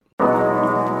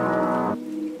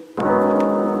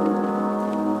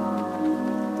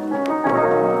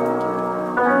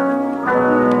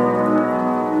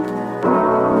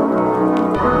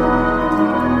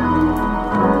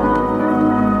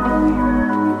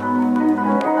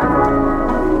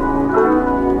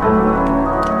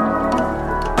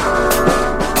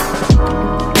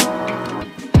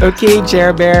Okay,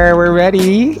 Jer Bear, we're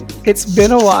ready. It's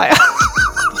been a while.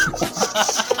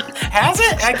 Has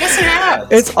it? I guess it has.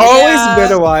 It's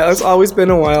always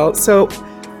been a while. So,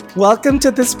 welcome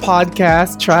to this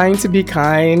podcast, Trying to Be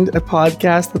Kind, a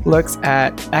podcast that looks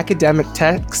at academic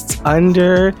texts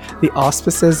under the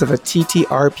auspices of a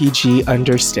TTRPG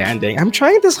understanding. I'm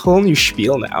trying this whole new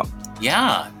spiel now.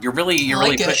 Yeah, you're really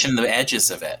pushing the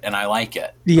edges of it, and I like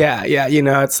it. Yeah,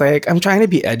 it's like I'm trying to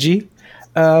be edgy.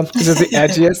 This is the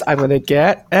edgiest I'm going to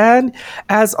get. And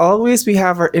as always, we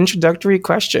have our introductory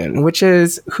question, which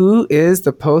is, who is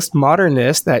the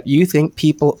postmodernist that you think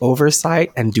people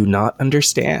oversight and do not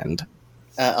understand?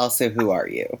 Also, who are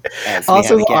you?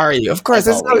 Who are you? Of course,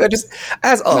 as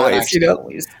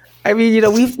always. I mean,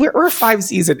 we're 5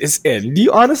 seasons in. Do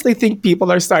you honestly think people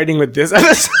are starting with this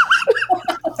episode?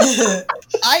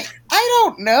 I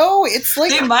don't know. It's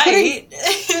like they might,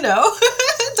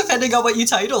 depending on what you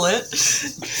title it.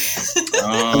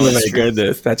 Oh my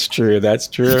goodness, that's true.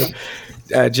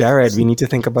 Jared, we need to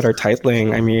think about our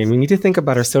titling. I mean, we need to think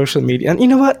about our social media. And you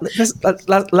know what?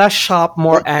 Let's shop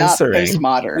more answering.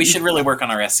 Postmodern. We should really work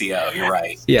on our SEO. You're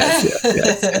right.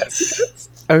 Yes.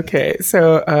 Okay,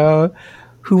 so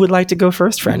who would like to go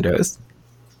first, friendos?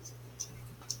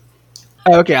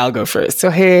 Okay, I'll go first.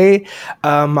 So, hey,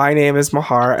 my name is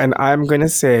Mahar, and I'm going to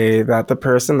say that the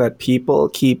person that people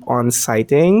keep on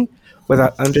citing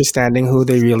without understanding what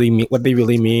they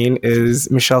really mean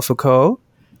is Michel Foucault.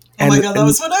 Oh my God, that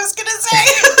was what I was going to say.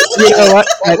 You know what?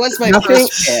 That was my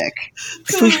first pick.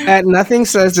 Nothing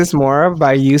says this more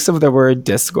by use of the word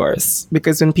discourse.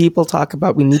 Because when people talk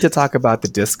about, we need to talk about the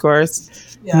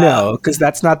discourse. Yeah. No, because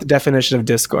that's not the definition of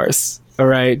discourse. All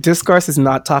right. Discourse is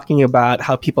not talking about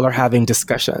how people are having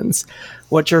discussions.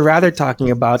 What you're rather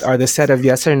talking about are the set of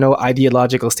yes or no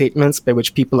ideological statements by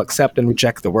which people accept and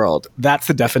reject the world. That's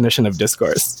the definition of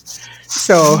discourse.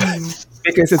 So,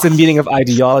 because it's a meeting of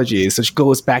ideologies, which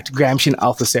goes back to Gramsci and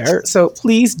Althusser. So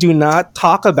please do not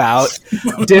talk about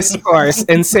discourse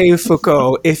and say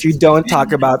Foucault if you don't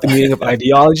talk about the meaning of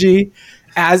ideology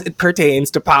as it pertains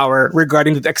to power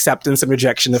regarding the acceptance and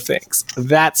rejection of things.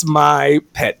 That's my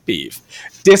pet peeve.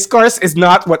 Discourse is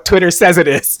not what Twitter says it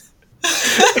is.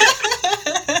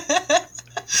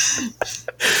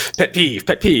 Pet peeve.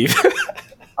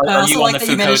 Are you on the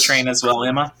Foucault train as well,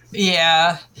 Emma?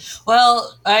 Yeah.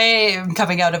 Well, I am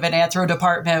coming out of an anthro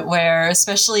department where,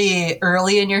 especially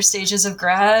early in your stages of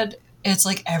grad, it's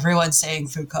like everyone's saying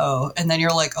Foucault. And then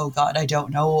you're like, oh God, I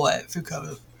don't know what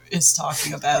Foucault is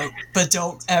talking about, but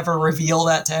don't ever reveal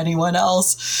that to anyone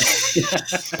else.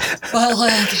 But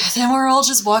then we're all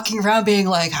just walking around being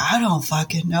like, I don't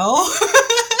fucking know.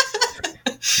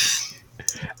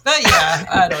 But yeah,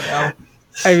 I don't know.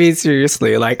 I mean,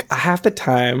 seriously, half the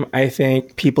time, I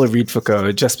think people read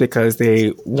Foucault just because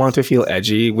they want to feel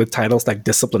edgy with titles like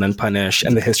Discipline and Punish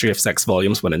and The History of Sex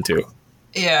Volumes 1 and 2.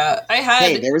 Yeah,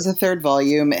 Hey, there was a third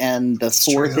volume, and the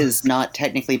fourth is not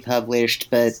technically published,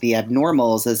 but The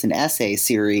Abnormals is an essay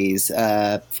series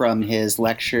from his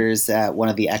lectures at one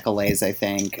of the écoles, I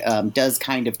think, does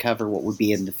kind of cover what would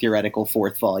be in the theoretical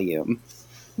fourth volume.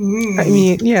 I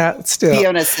mean, yeah, still.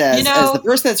 Fiona says, as the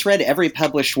person that's read every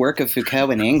published work of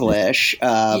Foucault in English,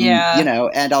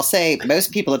 and I'll say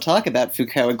most people that talk about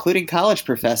Foucault, including college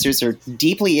professors, are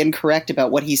deeply incorrect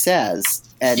about what he says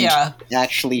and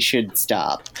actually should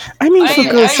stop. I mean,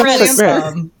 Foucault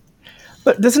self-admit.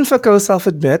 But doesn't Foucault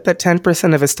self-admit that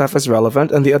 10% of his stuff is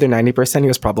relevant and the other 90% he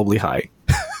was probably high?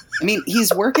 I mean,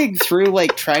 he's working through,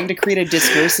 trying to create a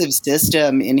discursive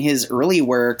system in his early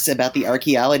works about the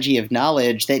archaeology of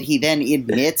knowledge that he then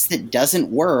admits that doesn't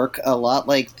work, a lot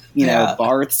like,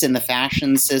 Barth's in the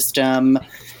fashion system,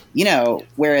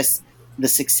 whereas the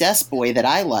success boy that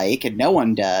I like, and no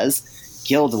one does,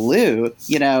 Gil Deleuze,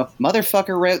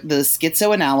 motherfucker wrote the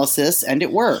schizoanalysis and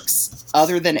it works.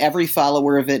 Other than every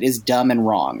follower of it is dumb and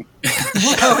wrong.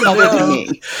 Other than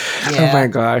me. Yeah. Oh my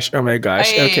gosh.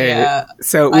 Okay.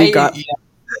 So we've got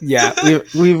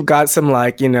some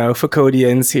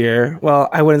Foucauldians here. Well,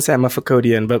 I wouldn't say I'm a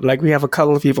Foucauldian, but we have a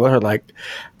couple of people who are like,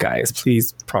 guys,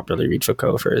 please properly read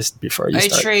Foucault first before you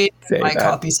start. I trade my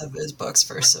copies of his books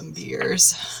for some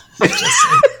beers.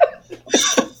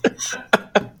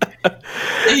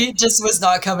 He just was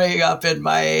not coming up in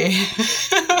my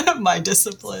my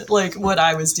discipline, what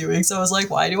I was doing. So I was like,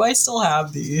 why do I still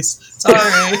have these?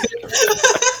 Sorry.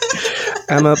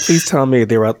 Emma, please tell me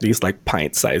they were at least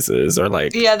pint sizes or they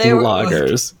were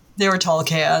lagers. They were tall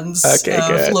cans of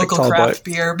good. Local craft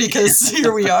beer because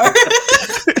here we are.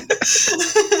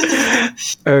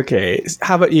 Okay.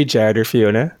 How about you, Jared or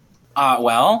Fiona?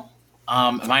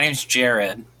 My name's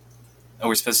Jared.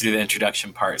 We're supposed to do the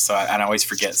introduction part, so I always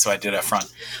forget, so I did it up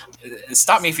front.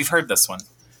 stop me if you've heard this one.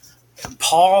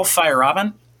 Paul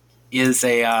Feyerabend is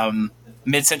a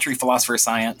mid-century philosopher of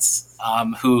science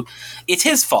who, it's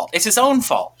his fault. It's his own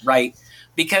fault, right?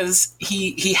 Because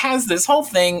he has this whole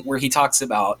thing where he talks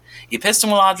about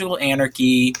epistemological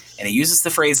anarchy, and he uses the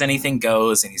phrase anything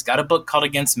goes, and he's got a book called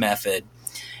Against Method,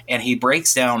 and he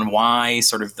breaks down why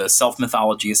sort of the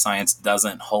self-mythology of science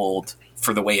doesn't hold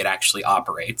for the way it actually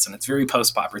operates. And it's very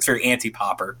post-popper. It's very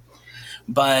anti-popper.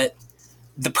 But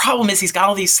the problem is he's got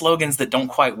all these slogans that don't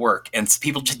quite work, and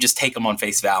people just take them on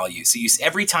face value. So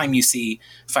every time you see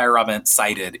Feyerabend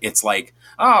cited, it's like,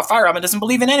 oh, Feyerabend doesn't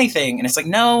believe in anything. And it's like,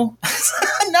 no,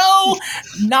 no,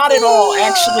 not at all,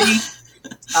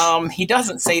 actually. He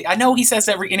doesn't say, I know he says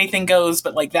anything goes,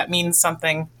 but like that means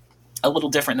something a little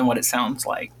different than what it sounds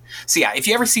like. So yeah, if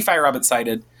you ever see Feyerabend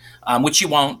cited, which you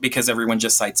won't because everyone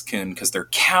just cites Kuhn because they're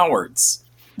cowards.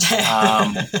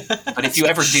 But if you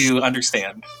ever do,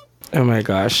 understand. Oh my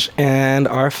gosh. And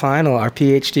our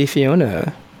PhD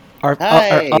Fiona. Our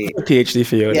PhD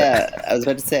Fiona. Yeah, I was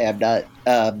about to say, I'm not...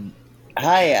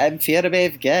 hi, I'm Fiona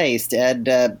Maeve Geist, and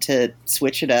to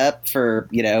switch it up for,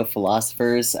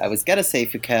 philosophers, I was gonna say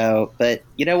Foucault, but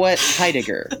you know what?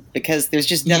 Heidegger. Because there's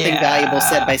just nothing valuable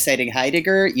said by citing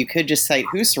Heidegger. You could just cite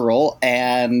Husserl,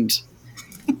 and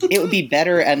it would be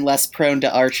better and less prone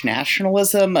to arch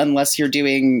nationalism unless you're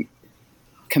doing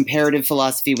comparative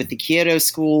philosophy with the Kyoto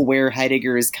School, where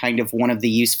Heidegger is kind of one of the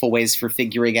useful ways for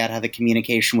figuring out how the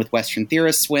communication with Western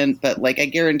theorists went. But I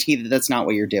guarantee that that's not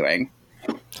what you're doing.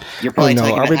 You're probably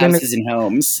talking about houses and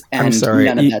homes, and I'm sorry.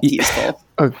 None of that's useful.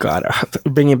 Oh God,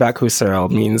 bringing back Husserl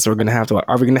means are we going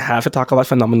to have to talk about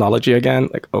phenomenology again?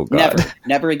 Like, oh God,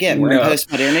 never again. We're in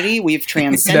postmodernity. We've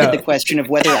transcended the question of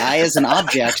whether I, as an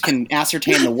object, can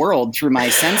ascertain the world through my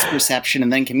sense perception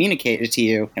and then communicate it to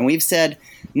you. And we've said,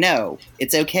 no,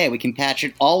 it's okay. We can patch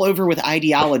it all over with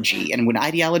ideology, and when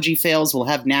ideology fails, we'll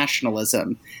have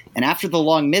nationalism. And after the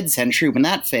long mid-century, when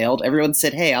that failed, everyone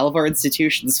said, hey, all of our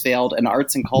institutions failed, and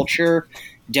arts and culture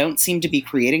don't seem to be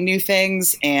creating new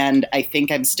things, and I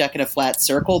think I'm stuck in a flat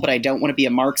circle, but I don't want to be a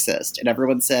Marxist. And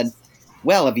everyone said,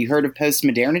 well, have you heard of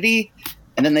postmodernity?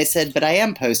 And then they said, but I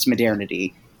am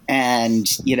postmodernity. And,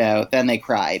 then they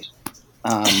cried.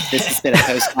 This has been a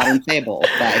postmodern fable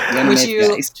by Fiona Maeve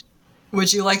Geist.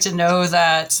 Would you like to know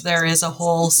that there is a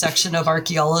whole section of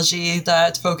archaeology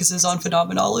that focuses on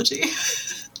phenomenology?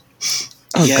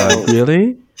 Oh God,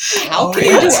 really? How can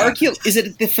you do is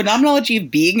it the phenomenology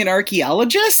of being an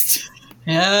archaeologist?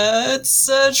 Yeah, it's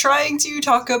trying to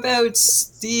talk about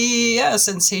the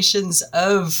sensations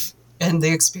of and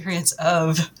the experience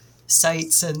of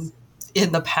sites and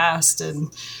in the past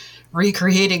and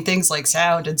recreating things like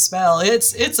sound and smell.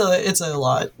 It's a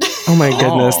lot. Oh my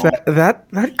goodness,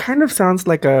 that kind of sounds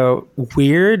like a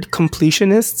weird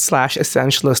completionist /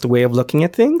 essentialist way of looking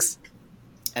at things.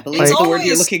 I believe the word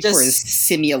you're looking for is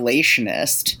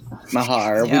simulationist,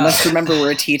 Mahar. Yeah. We must remember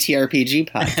we're a TTRPG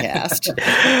podcast.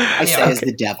 I say as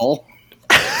the devil.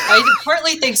 I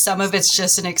partly think some of it's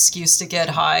just an excuse to get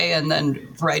high and then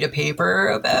write a paper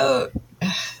about,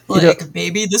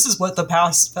 maybe this is what the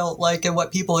past felt like and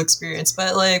what people experienced.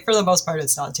 But, for the most part,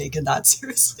 it's not taken that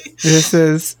seriously. This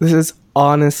is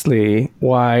honestly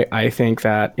why I think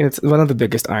that it's one of the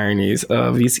biggest ironies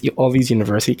of all these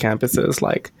university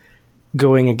campuses,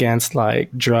 going against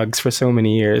drugs for so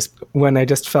many years, when I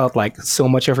just felt like so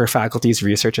much of her faculty's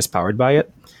research is powered by it.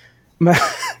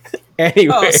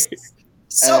 Anyway.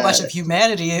 So much of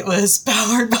humanity it was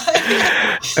powered by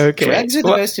it. Okay. Drugs are the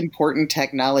most important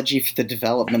technology for the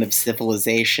development of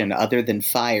civilization other than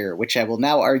fire, which I will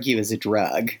now argue is a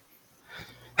drug.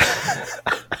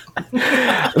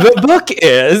 The book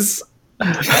is...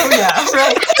 Oh yeah,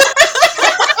 right.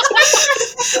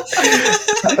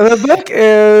 The book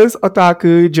is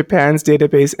Otaku, Japan's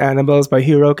Database Animals by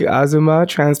Hiroki Azuma,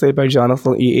 translated by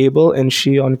Jonathan E. Abel and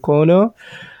Shion Kono,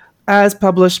 as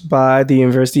published by the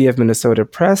University of Minnesota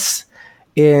Press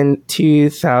in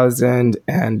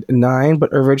 2009, but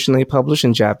originally published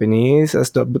in Japanese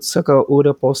as the Butsuka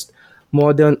Ura Post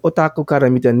Modern Otaku Kara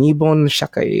Mita Nibon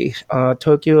Shakai,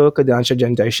 Tokyo Kodansha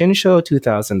Gentai Shinsho,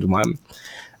 2001.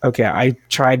 Okay, I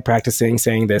tried practicing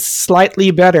saying this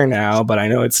slightly better now, but I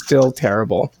know it's still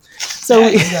terrible. So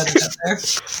we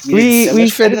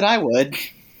better than I would.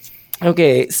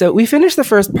 Okay, so we finished the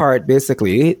first part,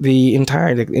 basically, the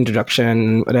entire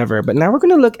introduction, whatever. But now we're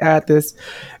going to look at this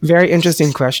very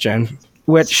interesting question,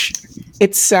 which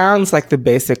it sounds like the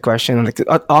basic question. It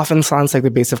often sounds like the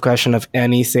basic question of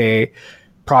any, say,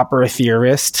 proper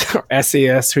theorist or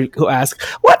essayist who ask,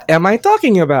 what am I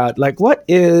talking about? Like, what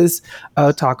is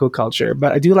otaku culture?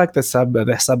 But I do like the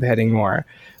subheading more,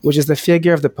 which is the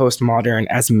figure of the postmodern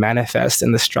as manifest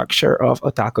in the structure of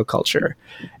otaku culture.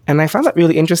 And I found that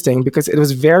really interesting because it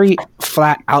was very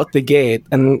flat out the gate.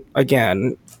 And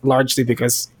again, largely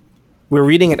because we're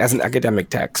reading it as an academic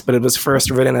text, but it was first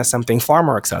written as something far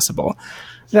more accessible.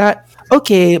 That,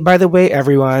 okay, by the way,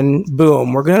 everyone,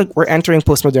 boom, we're entering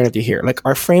postmodernity here. Like,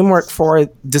 our framework for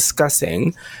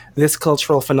discussing this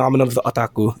cultural phenomenon of the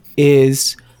otaku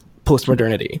is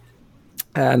postmodernity.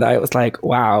 And I was like,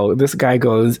 wow, this guy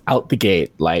goes out the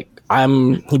gate. Like,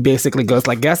 he basically goes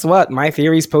like, guess what? My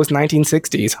theory's post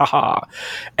 1960s. Haha.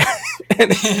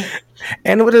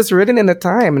 And it was written in a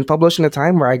time and published in a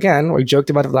time where, again, we joked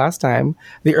about it last time,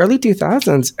 the early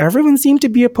 2000s, everyone seemed to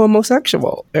be a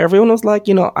pomosexual. Everyone was like,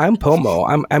 I'm pomo.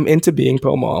 I'm into being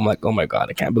pomo. I'm like, oh my God,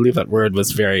 I can't believe that word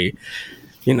was very,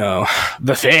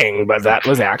 the thing, but that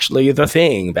was actually the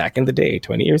thing back in the day,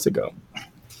 20 years ago.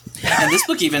 And this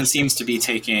book even seems to be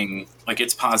taking, like,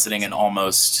 it's positing an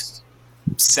almost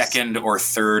second or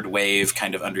third wave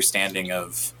kind of understanding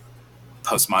of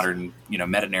postmodern,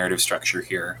 meta-narrative structure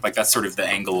here. Like, that's sort of the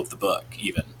angle of the book,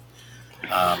 even,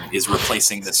 is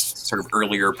replacing this sort of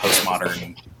earlier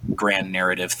postmodern grand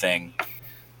narrative thing.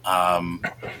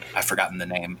 I've forgotten the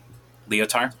name.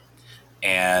 Lyotard?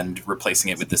 And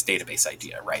replacing it with this database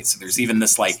idea, right? So there's even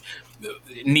this, like,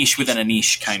 niche within a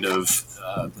niche kind of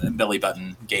belly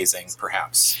button gazing,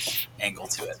 perhaps, angle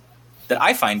to it that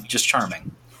I find just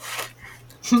charming.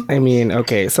 I mean,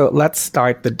 okay, so let's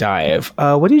start the dive.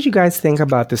 What did you guys think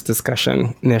about this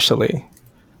discussion initially?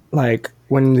 Like,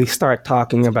 when we start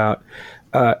talking about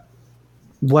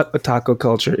what otaku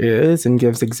culture is and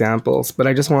gives examples, but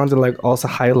I just wanted to, like, also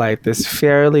highlight this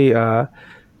fairly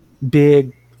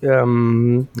big,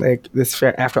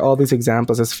 after all these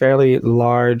examples, this fairly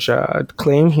large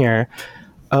claim here,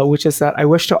 which is that I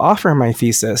wish to offer my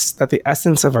thesis that the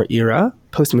essence of our era,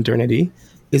 postmodernity,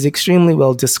 is extremely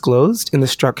well disclosed in the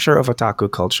structure of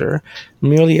otaku culture,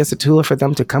 merely as a tool for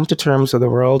them to come to terms with the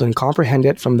world and comprehend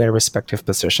it from their respective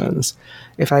positions.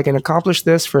 If I can accomplish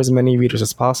this for as many readers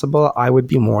as possible, I would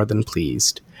be more than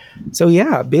pleased. So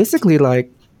yeah, basically,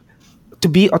 like, to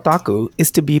be otaku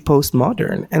is to be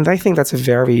postmodern, and I think that's a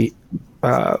very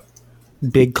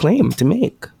big claim to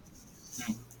make.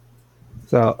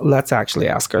 So let's actually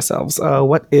ask ourselves,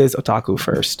 what is otaku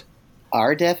first?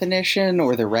 Our definition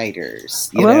or the writers?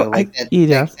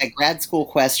 That grad school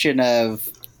question of,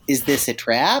 is this a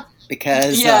trap?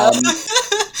 Because the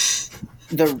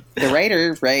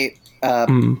writer, right,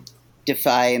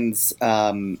 defines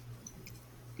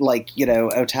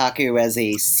otaku as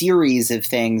a series of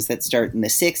things that start in the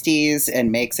 60s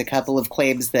and makes a couple of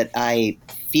claims that I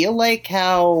feel like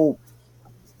how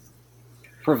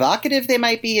provocative they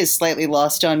might be is slightly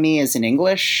lost on me as an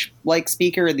English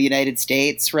speaker in the United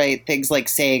States, right? Things like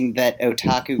saying that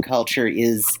otaku culture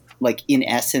is, like, in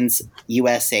essence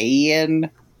USAian,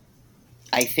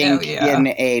 I think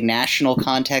in a national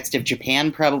context of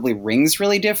Japan probably rings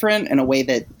really different in a way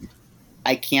that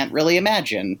I can't really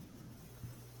imagine.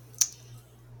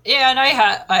 Yeah, and I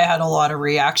had a lot of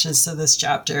reactions to this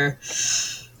chapter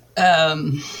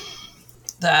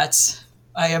that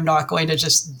I am not going to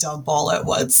just dump all at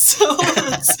once. So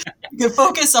let's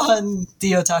focus on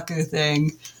the otaku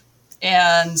thing.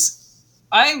 And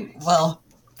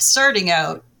starting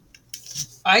out,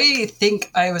 I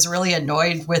think I was really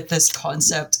annoyed with this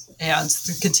concept and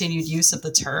the continued use of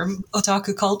the term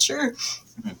otaku culture,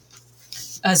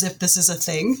 as if this is a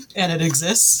thing and it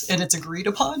exists and it's agreed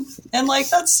upon. And, like,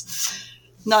 that's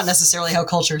not necessarily how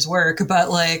cultures work, but,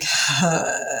 like,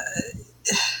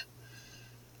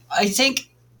 I think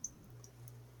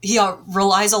he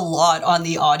relies a lot on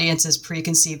the audience's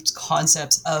preconceived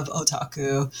concepts of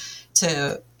otaku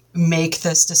to make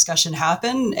this discussion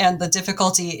happen. And the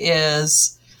difficulty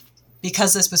is,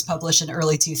 because this was published in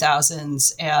early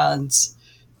 2000s and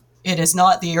it is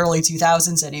not the early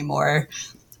 2000s anymore,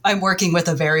 I'm working with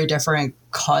a very different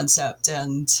concept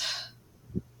and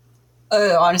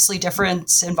honestly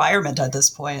different environment at this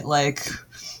point. Like,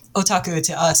 otaku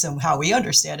to us and how we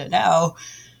understand it now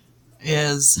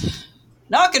is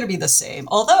not going to be the same.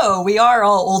 Although we are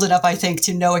all old enough, I think,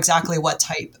 to know exactly what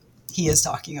type he is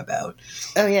talking about.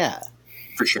 Oh, yeah.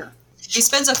 For sure. He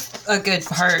spends a good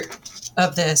part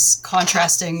of this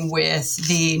contrasting with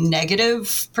the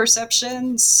negative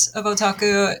perceptions of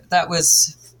otaku that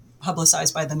was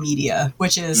publicized by the media,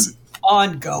 which is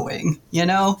ongoing,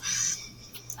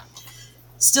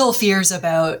 Still fears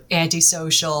about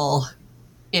antisocial,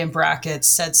 in brackets,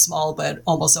 said small but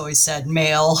almost always said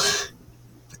male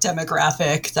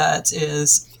demographic that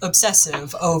is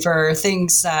obsessive over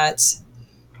things that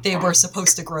they were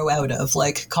supposed to grow out of,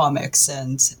 like comics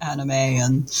and anime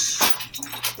and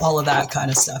all of that kind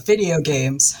of stuff. Video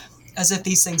games, as if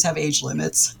these things have age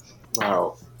limits.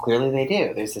 Well, clearly they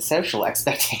do. There's a social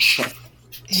expectation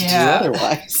to do Yeah.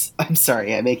 otherwise. I'm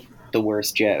sorry, I make the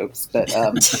worst jokes, but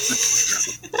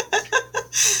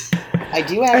I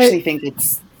do actually think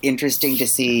it's interesting to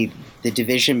see the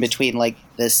division between like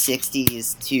the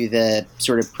 60s to the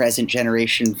sort of present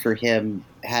generation for him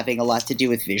having a lot to do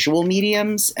with visual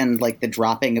mediums and like the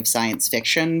dropping of science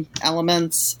fiction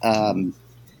elements.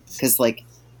 Because like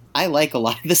I like a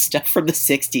lot of the stuff from the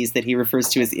 60s that he refers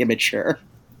to as immature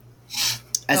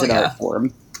as an art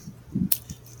form.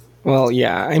 Well,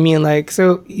 yeah. I mean, like,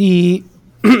 so he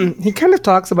he kind of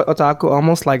talks about otaku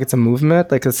almost like it's a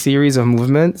movement, like a series of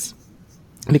movements,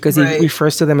 because he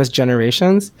refers to them as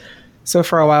generations. So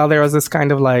for a while there was this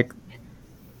kind of like,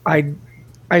 I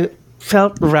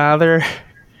felt rather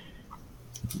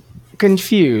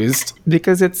confused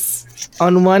because it's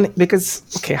on one, because,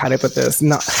 okay, how do I put this?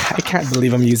 No, I can't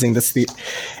believe I'm using this.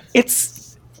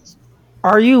 It's,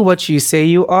 are you what you say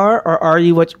you are, or are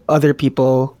you what other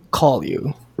people call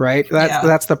you? Right?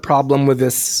 That's the problem with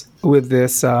this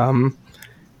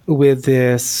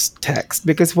text,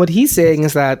 because what he's saying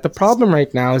is that the problem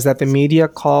right now is that the media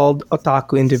called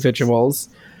otaku individuals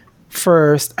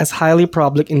first as highly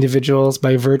public individuals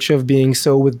by virtue of being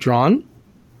so withdrawn.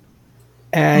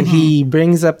 And he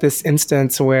brings up this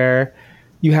instance where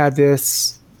you had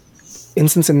this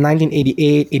instance in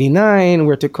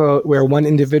 1988-89 where one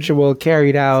individual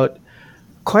carried out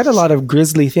quite a lot of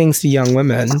grisly things to young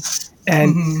women,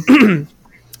 and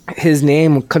his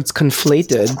name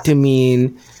conflated to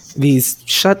mean these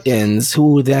shut-ins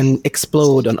who then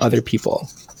explode on other people,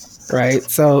 right?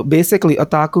 So basically,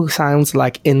 otaku sounds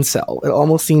like incel. It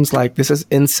almost seems like this is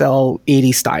incel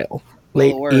 80s style,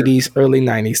 late 80s, early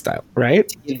 90s style, right?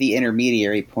 To give the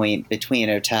intermediary point between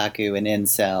otaku and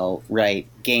incel, right?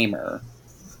 Gamer.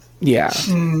 Yeah.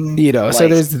 You know, so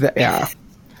there's the, yeah.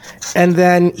 And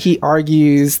then he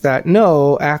argues that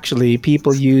no, actually,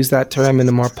 people use that term in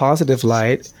a more positive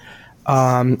light.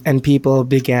 And people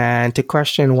began to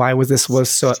question why was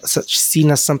such seen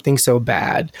as something so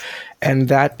bad, and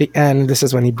this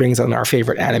is when he brings on our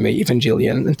favorite anime,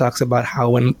 Evangelion, and talks about how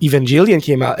when Evangelion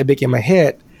came out, it became a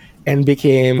hit and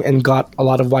got a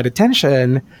lot of wide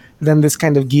attention. Then this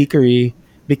kind of geekery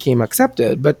became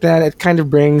accepted, but then it kind of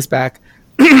brings back,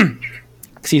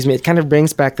 it kind of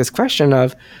brings back this question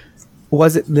of,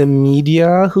 was it the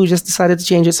media who just decided to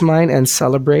change its mind and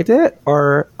celebrate it,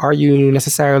 or are you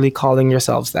necessarily calling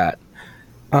yourselves that?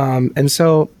 And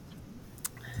so,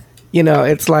 you know,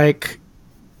 it's like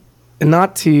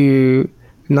not to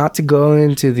go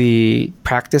into the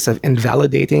practice of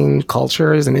invalidating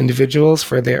cultures and individuals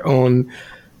for their own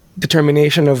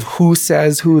determination of who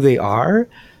says who they are,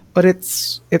 but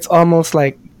it's almost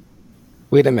like,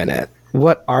 wait a minute,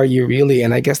 what are you really?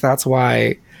 And I guess that's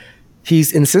why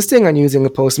he's insisting on using a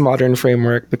postmodern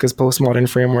framework, because postmodern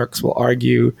frameworks will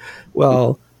argue,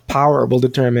 well, power will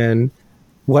determine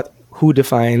who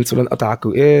defines what an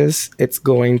otaku is. It's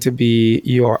going to be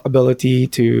your ability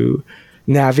to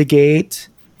navigate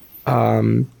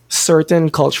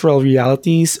certain cultural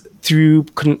realities through,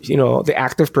 the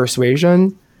act of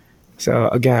persuasion. So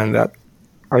again, that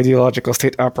ideological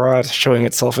state apparatus showing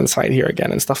itself inside here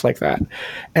again and stuff like that.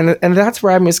 And that's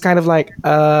where I'm just kind of like,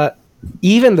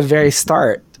 even the very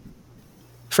start,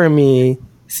 for me,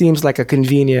 seems like a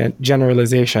convenient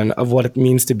generalization of what it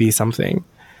means to be something.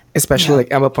 Especially,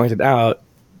 like Emma pointed out,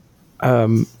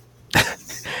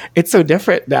 it's so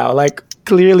different now. Like,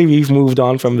 clearly we've moved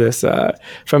on from this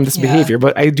behavior,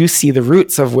 but I do see the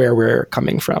roots of where we're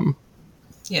coming from.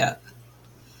 Yeah.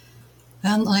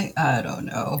 And, like, I don't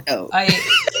know. Oh. I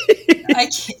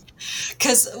can't.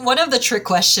 Because one of the trick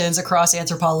questions across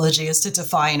anthropology is to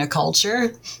define a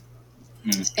culture.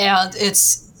 And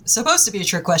it's supposed to be a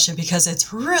trick question because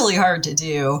it's really hard to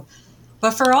do.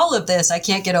 But for all of this, I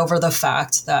can't get over the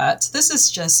fact that this is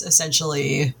just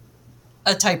essentially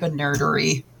a type of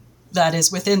nerdery that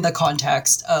is within the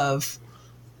context of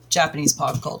Japanese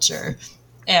pop culture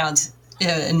and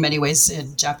in many ways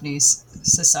in Japanese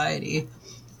society.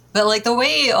 But like the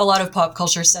way a lot of pop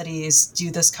culture studies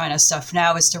do this kind of stuff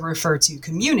now is to refer to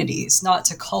communities, not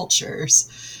to cultures,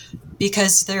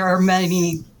 because there are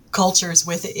many cultures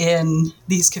within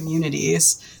these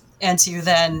communities, and to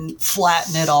then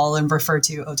flatten it all and refer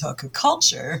to otaku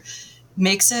culture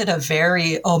makes it a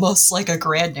very almost like a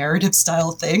grand narrative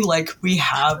style thing. Like we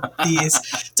have these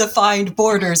defined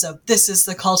borders of this is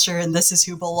the culture and this is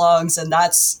who belongs, and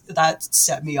that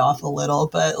set me off a little.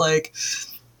 But like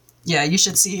Yeah, you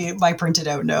should see my printed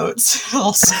out notes.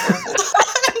 All scribbled.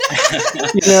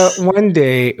 One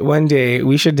day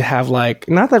we should have like,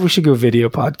 not that we should go video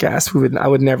podcast. I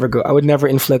would never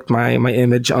inflict my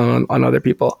image on other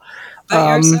people.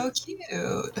 But you're so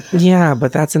cute. Yeah,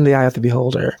 but that's in the eye of the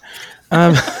beholder.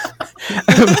 Okay,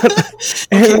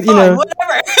 fine,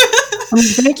 whatever.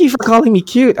 Thank you for calling me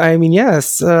cute. I mean,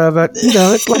 yes, but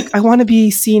it's like I want to be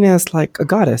seen as like a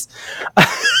goddess.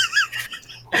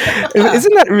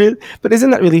 Isn't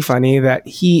that really funny that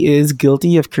he is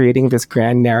guilty of creating this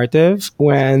grand narrative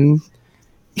when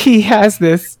he has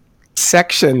this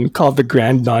section called the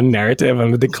grand non-narrative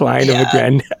and the decline of the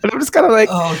grand. And I'm just kind of like,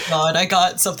 oh god, I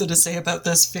got something to say about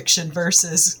this fiction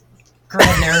versus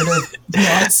grand narrative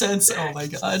nonsense. Oh my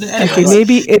god. Anyways. Okay,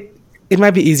 maybe it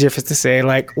might be easier for us to say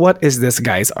like, what is this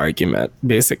guy's argument?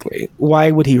 Basically,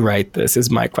 why would he write this? Is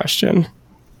my question.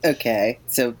 Okay,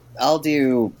 so I'll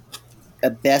do a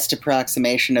best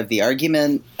approximation of the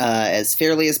argument as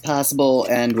fairly as possible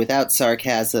and without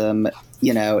sarcasm.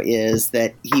 Is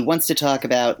that he wants to talk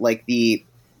about like the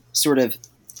sort of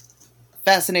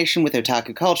fascination with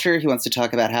otaku culture. He wants to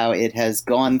talk about how it has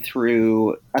gone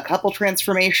through a couple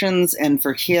transformations, and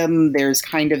for him, there's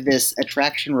kind of this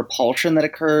attraction repulsion that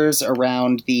occurs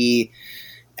around the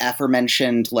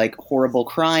aforementioned like horrible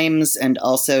crimes, and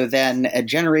also then a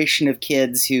generation of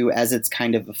kids who, as it's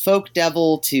kind of a folk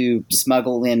devil, to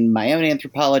smuggle in my own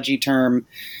anthropology term,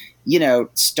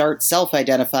 start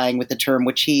self-identifying with the term,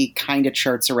 which he kind of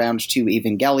charts around to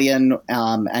Evangelion.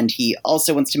 And he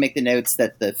also wants to make the notes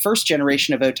that the first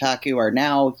generation of otaku are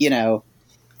now,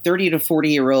 30 to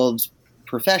 40-year-old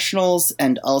professionals,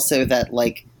 and also that,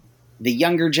 like, the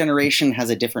younger generation has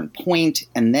a different point,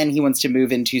 and then he wants to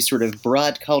move into sort of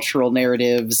broad cultural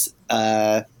narratives,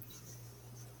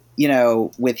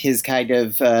 with his kind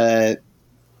of,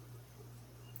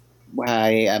 why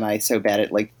am I so bad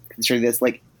at, like, considering this,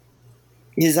 like,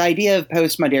 his idea of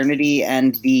postmodernity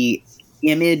and the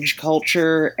image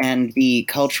culture and the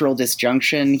cultural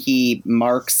disjunction he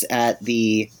marks at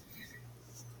the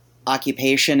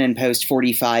occupation and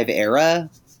post-45 era,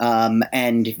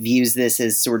 and views this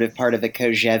as sort of part of a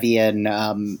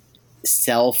Kojevian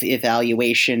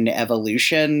self-evaluation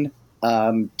evolution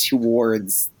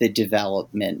towards the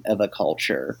development of a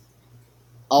culture.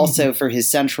 Also, for his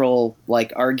central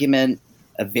argument,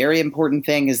 a very important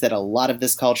thing is that a lot of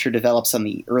this culture develops on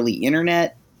the early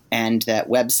internet, and that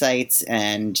websites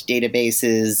and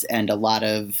databases and a lot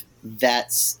of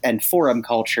that and forum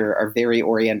culture are very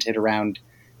oriented around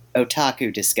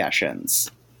otaku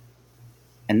discussions.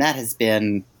 And that has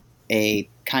been a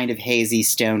kind of hazy,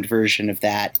 stoned version of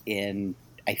that in,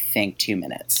 I think, 2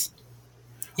 minutes.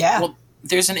 Yeah. Well,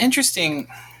 there's an interesting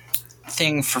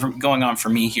thing going on for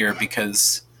me here,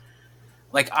 because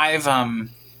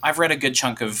I've read a good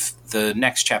chunk of the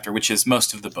next chapter, which is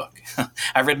most of the book.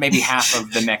 I've read maybe half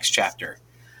of the next chapter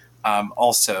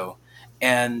also.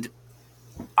 And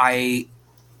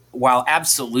while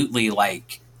absolutely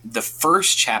the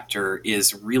first chapter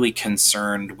is really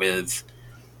concerned with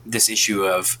this issue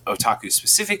of otaku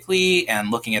specifically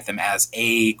and looking at them as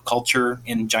a culture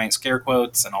in giant scare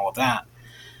quotes and all of that.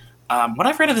 What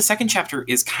I've read of the second chapter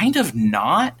is kind of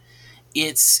not.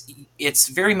 It's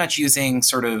very much using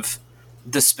sort of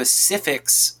the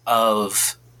specifics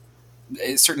of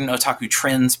certain otaku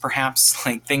trends, perhaps,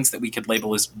 like things that we could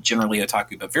label as generally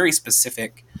otaku, but very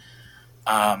specific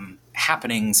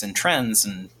happenings and trends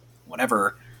and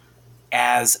whatever,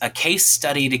 as a case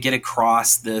study to get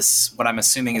across this, what I'm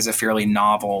assuming is a fairly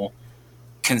novel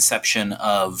conception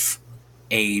of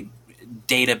a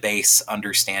database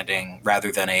understanding rather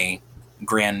than a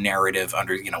grand narrative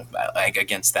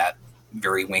against that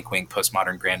very wink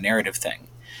postmodern grand narrative thing.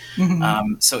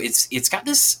 Mm-hmm. So it's got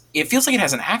this, it feels like it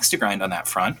has an axe to grind on that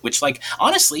front, which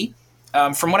honestly,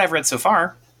 from what I've read so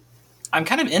far, I'm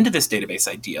kind of into this database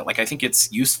idea. I think it's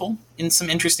useful in some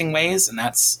interesting ways, and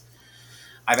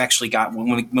I've actually got,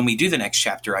 when we do the next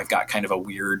chapter, I've got kind of a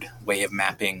weird way of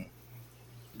mapping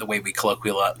the way we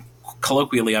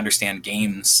colloquially understand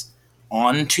games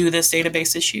onto this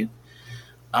database issue.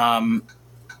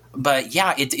 But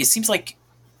yeah, it seems like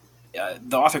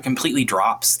the author completely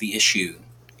drops the issue,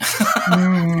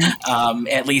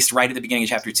 at least right at the beginning of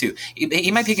chapter 2.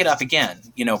 He might pick it up again,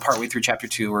 partway through chapter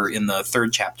 2 or in the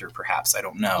third chapter, perhaps. I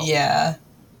don't know. Yeah.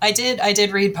 I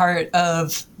did read part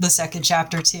of the second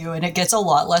chapter too, and it gets a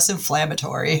lot less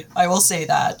inflammatory. I will say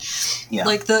that. Yeah.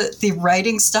 The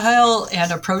writing style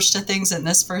and approach to things in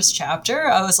this first chapter,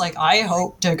 I was like, I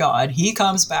hope to God he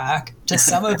comes back to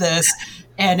some of this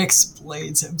and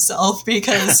explains himself,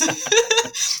 because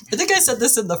I think I said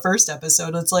this in the first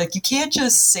episode. It's like, you can't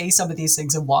just say some of these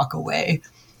things and walk away.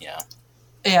 Yeah.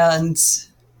 And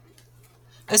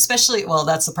especially, well,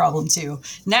 that's the problem too.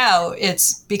 Now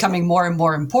it's becoming more and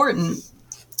more important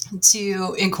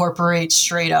to incorporate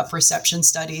straight up reception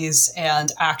studies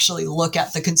and actually look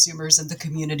at the consumers and the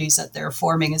communities that they're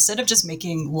forming instead of just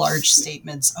making large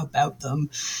statements about them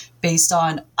based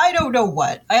on, I don't know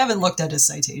what. I haven't looked at his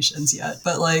citations yet,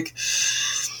 but like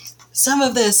some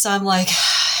of this, I'm like,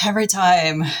 every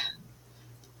time.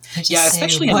 Yeah,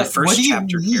 especially in the first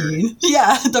chapter here.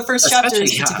 Yeah, the first chapter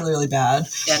is particularly bad.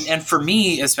 And for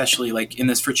me, especially like in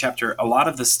this first chapter, a lot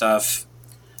of the stuff,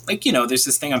 like, you know, there's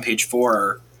this thing on page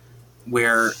 4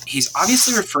 where he's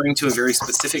obviously referring to a very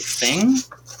specific thing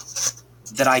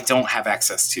that I don't have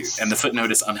access to, and the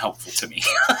footnote is unhelpful to me.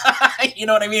 You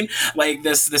know what I mean? Like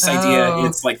this idea,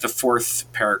 it's like the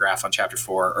 4th paragraph on chapter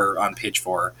 4 or on page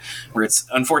 4, where it's,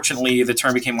 unfortunately, the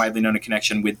term became widely known in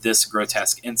connection with this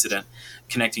grotesque incident,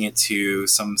 connecting it to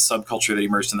some subculture that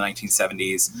emerged in the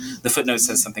 1970s. The footnote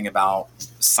says something about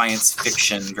science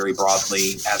fiction very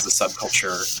broadly as a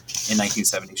subculture in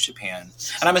 1970s Japan.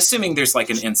 And I'm assuming there's like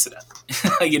an incident,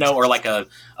 you know, or like a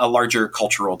larger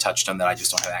cultural touchstone that I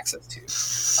just don't have access to.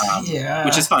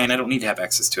 Which is fine. I don't need to have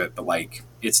access to it, but like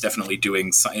it's definitely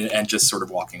doing and just sort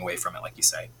of walking away from it, like you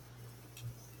say.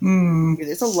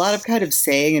 There's a lot of kind of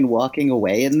saying and walking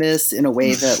away in this in a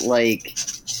way that, like,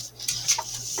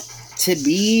 to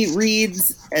me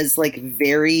reads as like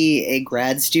very a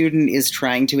grad student is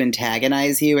trying to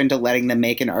antagonize you into letting them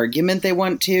make an argument they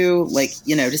want to. Like,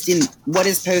 you know, just in What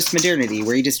is Postmodernity,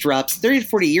 where he just drops 30 to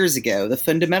 40 years ago, the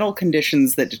fundamental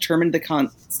conditions that determined the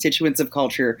constituents of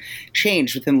culture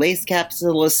changed within late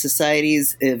capitalist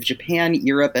societies of Japan,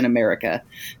 Europe, and America.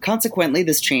 Consequently,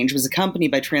 this change was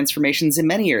accompanied by transformations in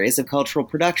many areas of cultural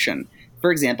production.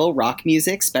 For example, rock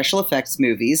music, special effects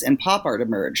movies, and pop art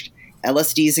emerged.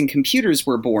 LSDs and computers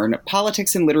were born,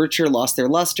 politics and literature lost their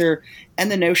luster,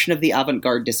 and the notion of the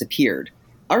avant-garde disappeared.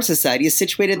 Our society is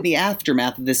situated in the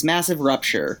aftermath of this massive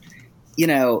rupture. You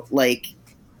know, like,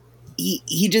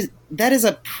 he just, that is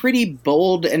a pretty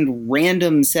bold and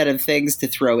random set of things to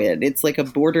throw in. It's like a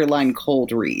borderline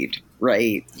cold read,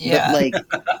 right? Yeah. But, like,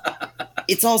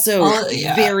 it's also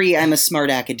very, I'm a smart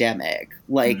academic.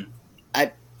 Like,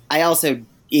 I also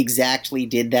exactly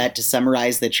did that to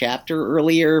summarize the chapter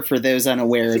earlier for those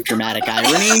unaware of dramatic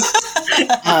irony.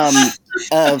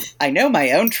 I know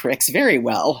my own tricks very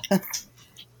well.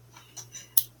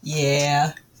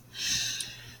 Yeah.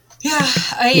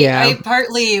 I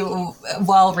partly,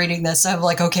 while reading this, I'm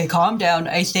like, okay, calm down.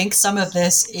 I think some of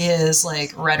this is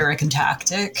like rhetoric and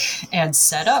tactic and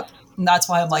setup. And that's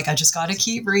why I'm like, I just got to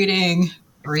keep reading,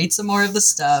 read some more of the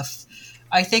stuff.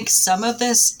 I think some of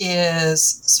this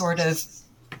is sort of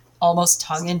almost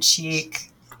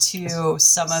tongue-in-cheek to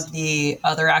some of the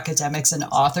other academics and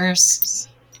authors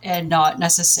and not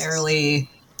necessarily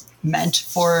meant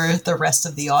for the rest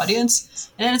of the audience.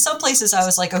 And in some places I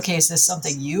was like, okay, is this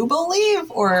something you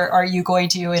believe? Or are you going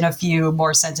to, in a few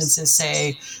more sentences,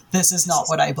 say, this is not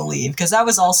what I believe? Because that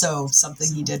was also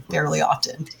something he did fairly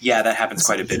often. Yeah, that happens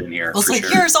quite a bit in here. It was like,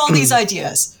 here's all these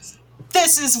ideas.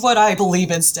 This is what I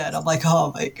believe instead. I'm like,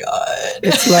 oh my God.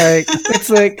 It's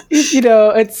like, you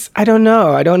know, I don't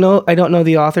know. I don't know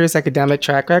the author's academic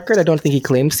track record. I don't think he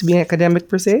claims to be an academic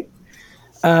per se.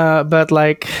 But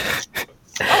like,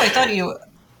 I thought he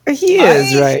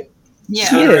is, right? Yeah.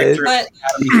 He is. But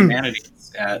Academy of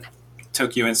Humanities at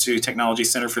Tokyo Institute Technology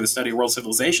Center for the Study of World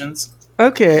Civilizations.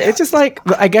 Okay. Yeah. It's just like,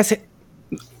 I guess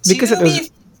because it was... you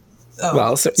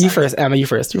sorry. first, Emma. You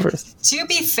first. To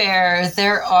be fair,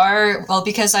 there are,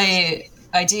 because I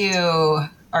do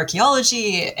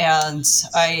archaeology and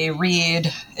I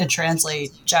read and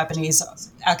translate Japanese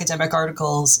academic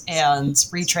articles and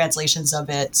retranslations of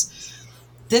it.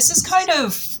 This is kind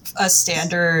of a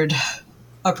standard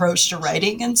approach to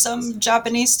writing in some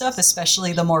Japanese stuff,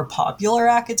 especially the more popular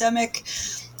academic,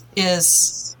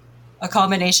 is a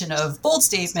combination of bold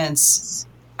statements,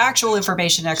 actual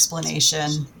information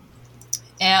explanation,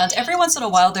 and every once in a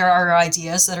while, there are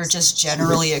ideas that are just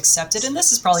generally accepted. And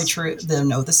this is probably true.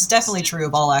 No, this is definitely true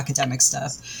of all academic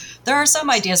stuff. There are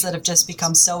some ideas that have just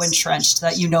become so entrenched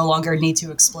that you no longer need to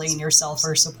explain yourself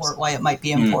or support why it might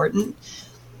be important.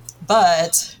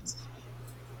 But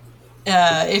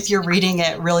if you're reading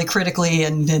it really critically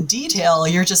and in detail,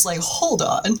 you're just like, hold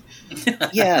on.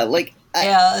 Yeah, like...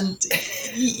 And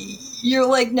you're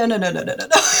like, no.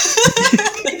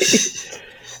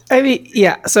 I mean,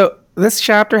 yeah, so... This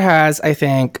chapter has, I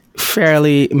think,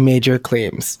 fairly major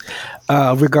claims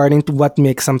regarding what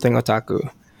makes something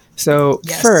otaku. So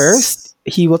first,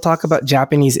 he will talk about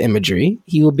Japanese imagery.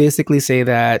 He will basically say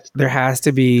that there has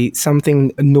to be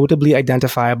something notably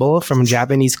identifiable from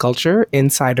Japanese culture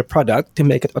inside a product to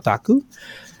make it otaku,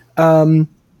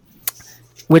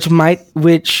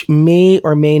 which may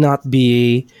or may not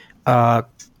be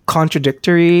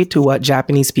contradictory to what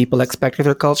Japanese people expect of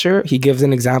their culture. He gives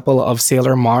an example of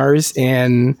Sailor Mars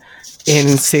in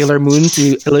Sailor Moon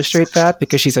to illustrate that,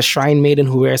 because she's a shrine maiden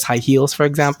who wears high heels, for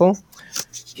example.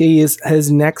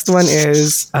 His next one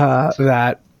is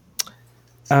that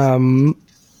the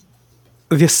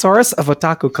source of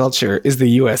otaku culture is the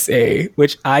USA,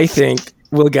 which I think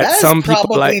will get some people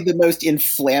probably like the most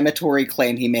inflammatory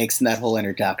claim he makes in that whole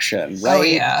introduction, right? Oh,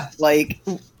 yeah. Like,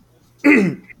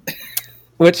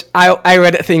 which I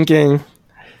read it thinking,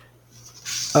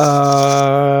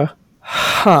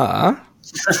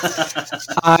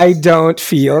 I don't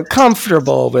feel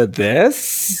comfortable with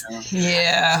this.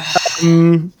 Yeah.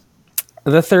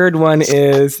 The third one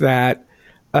is that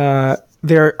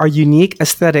there are unique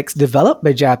aesthetics developed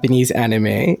by Japanese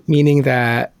anime, meaning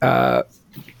that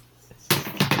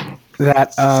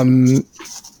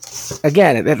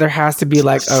again, that there has to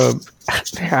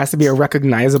be a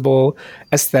recognizable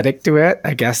aesthetic to it.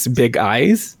 I guess big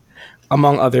eyes,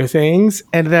 among other things,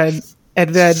 and then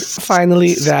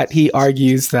finally that he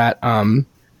argues that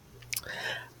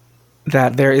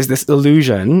that there is this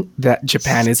illusion that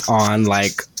Japan is on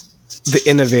like the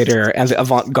innovator and the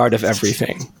avant-garde of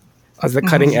everything, as the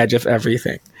cutting edge of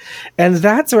everything, and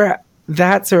that's where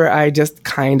I just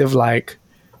kind of like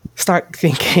start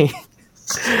thinking,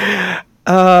 this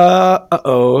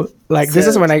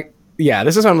is when I'm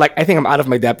like, I think I'm out of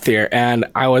my depth here, and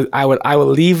I will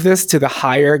leave this to the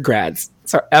higher grads.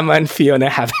 So Emma and Fiona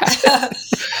have had.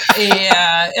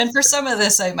 Yeah, and for some of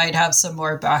this, I might have some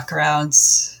more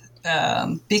backgrounds,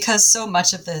 because so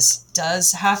much of this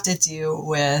does have to do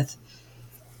with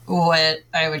what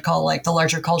I would call like the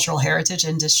larger cultural heritage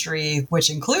industry, which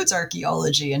includes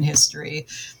archaeology and history.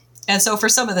 And so for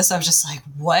some of this, I'm just like,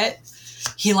 what?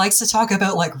 He likes to talk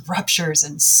about like ruptures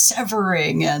and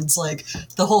severing and like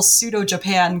the whole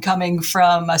pseudo-Japan coming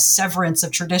from a severance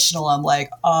of traditional. I'm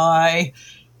like, I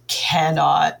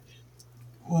cannot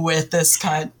with this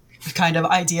kind of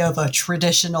idea of a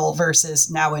traditional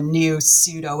versus now a new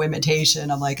pseudo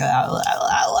imitation. I'm like, but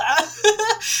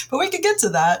we could get to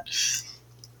that.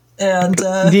 And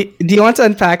do you want to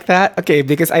unpack that? Okay,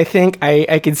 because I think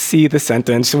I can see the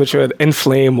sentence which would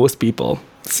inflame most people.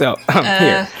 So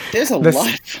here, there's a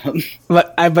lot of them.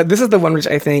 But this is the one which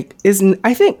I think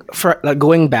for like,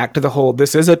 going back to the whole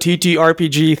this is a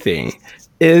TTRPG thing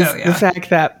is the fact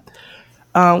that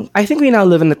I think we now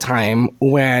live in a time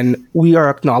when we are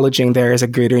acknowledging there is a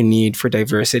greater need for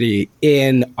diversity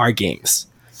in our games.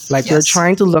 Like we're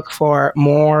trying to look for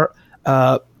more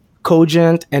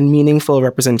cogent and meaningful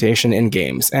representation in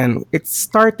games. And it's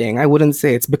starting, I wouldn't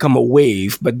say it's become a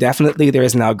wave, but definitely there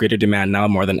is now greater demand now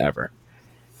more than ever.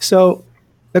 So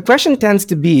the question tends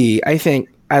to be, I think,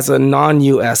 as a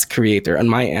non-US creator on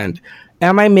my end,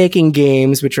 am I making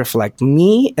games which reflect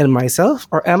me and myself,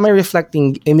 or am I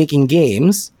making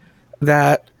games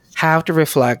that have to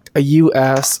reflect a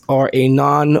US or a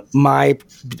non-my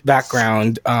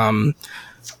background, not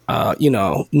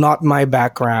my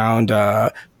background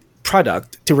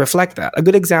product to reflect that? A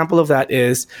good example of that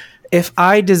is if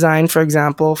I design, for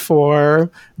example,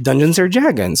 for Dungeons or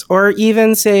Dragons, or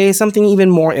even say something even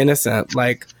more innocent,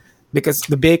 like because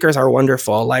the bakers are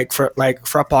wonderful, like for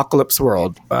Apocalypse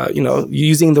World,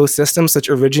 using those systems which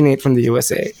originate from the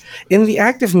USA. In the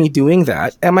act of me doing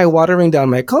that, am I watering down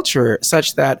my culture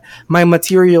such that my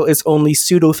material is only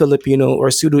pseudo-Filipino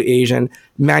or pseudo-Asian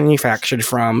manufactured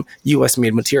from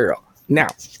US-made material? Now,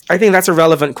 I think that's a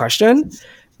relevant question,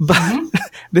 but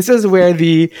this is where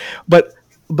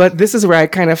But this is where I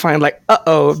kind of find like,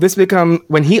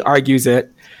 when he argues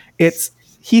it,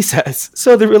 he says,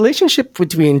 so the relationship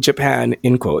between Japan,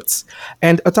 in quotes,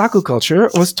 and otaku culture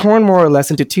was torn more or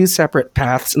less into two separate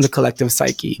paths in the collective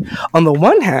psyche. On the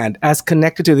one hand, as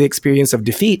connected to the experience of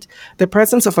defeat, the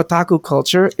presence of otaku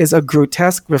culture is a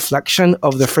grotesque reflection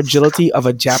of the fragility of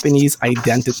a Japanese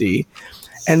identity.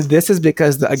 And this is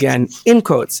because, again, in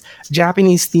quotes,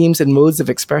 Japanese themes and modes of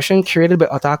expression created by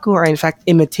otaku are in fact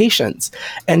imitations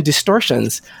and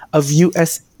distortions of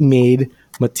US-made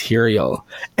material.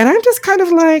 And I'm just kind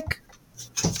of like,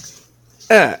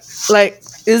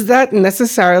 is that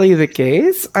necessarily the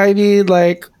case? I mean,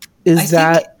 like, I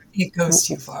think it goes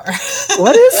too far?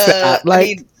 What is that?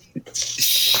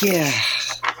 Yeah.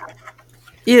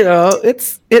 You know,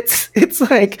 it's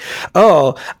like,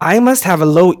 oh, I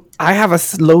have a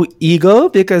low ego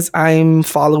because I'm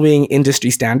following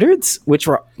industry standards, which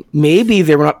were maybe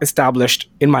they were not established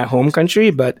in my home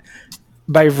country, but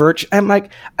by virtue, I'm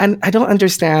like, and I don't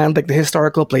understand like the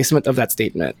historical placement of that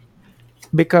statement,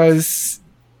 because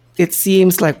it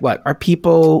seems like, what are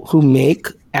people who make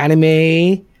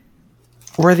anime,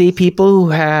 were they people who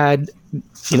had,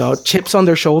 chips on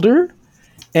their shoulder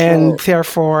and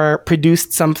therefore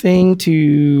produced something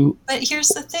to. But here's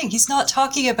the thing, he's not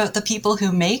talking about the people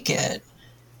who make it.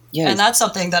 Yeah. And that's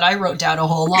something that I wrote down a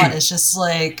whole lot. It's just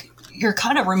like, you're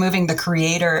kind of removing the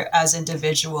creator as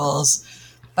individuals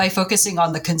by focusing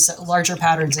on the larger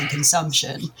patterns in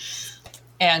consumption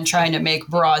and trying to make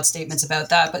broad statements about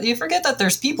that. But you forget that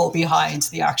there's people behind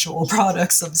the actual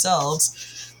products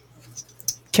themselves.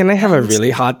 Can I have a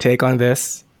really hot take on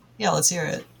this? Yeah, let's hear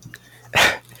it.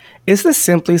 Is this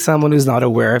simply someone who's not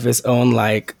aware of his own,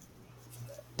 like,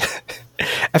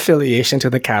 affiliation to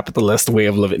the capitalist way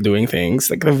of doing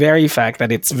things? Like, the very fact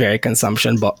that it's very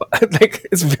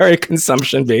it's very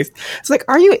consumption based. It's like,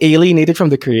 are you alienated from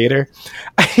the creator?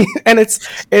 And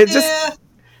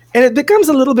it becomes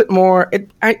a little bit more.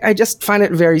 I just find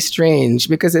it very strange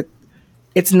because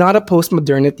it's not a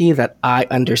postmodernity that I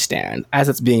understand as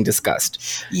it's being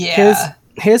discussed. Yeah.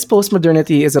 His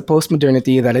postmodernity is a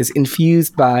postmodernity that is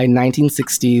infused by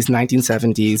 1960s,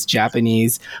 1970s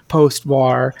Japanese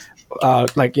post-war,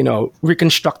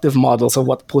 reconstructive models of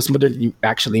what postmodernity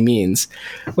actually means.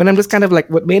 When I'm just kind of like,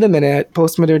 wait a minute,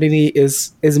 postmodernity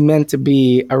is meant to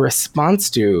be a response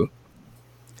to,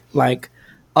 like,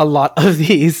 a lot of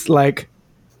these, like,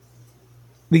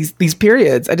 these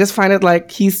periods. I just find it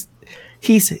like he is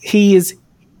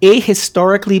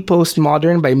ahistorically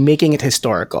postmodern by making it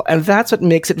historical, and that's what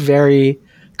makes it very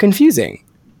confusing.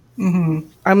 Mm-hmm.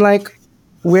 I'm like,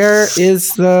 what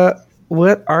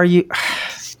are you?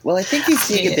 Well, I think he's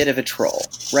being a bit of a troll,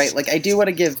 right? Like, I do want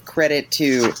to give credit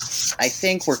to, I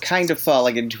think we're kind of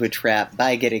falling into a trap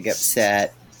by getting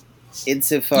upset,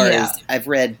 insofar as I've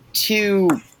read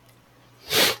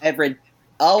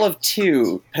all of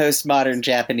 2 postmodern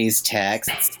Japanese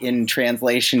texts in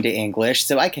translation to English,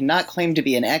 so I cannot claim to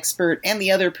be an expert, and the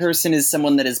other person is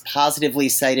someone that is positively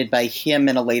cited by him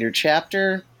in a later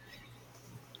chapter.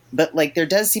 But, like, there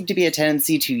does seem to be a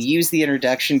tendency to use the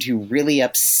introduction to really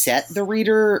upset the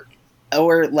reader,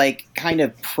 or, like, kind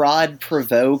of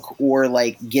provoke, or,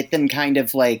 like, get them kind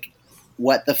of, like,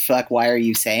 what the fuck, why are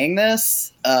you saying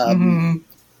this? In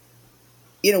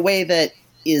a way that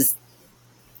is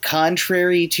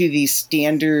contrary to the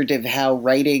standard of how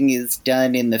writing is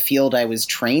done in the field I was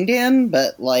trained in,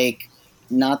 but, like,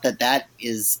 not that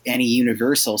is any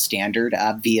universal standard,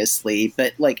 obviously,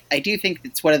 but, like, I do think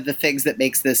it's one of the things that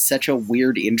makes this such a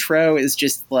weird intro is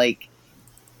just, like,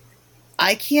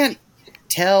 I can't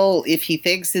tell if he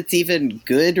thinks it's even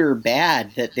good or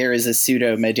bad that there is a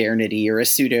pseudo-modernity or a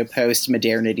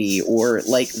pseudo-post-modernity, or,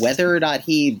 like, whether or not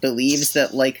he believes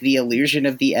that, like, the illusion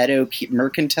of the Edo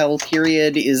mercantile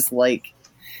period is, like,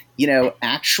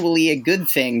 actually a good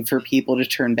thing for people to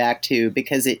turn back to,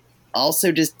 because it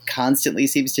also just constantly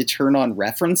seems to turn on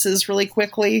references really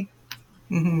quickly.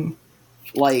 Mm-hmm.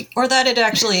 Like, or that it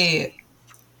actually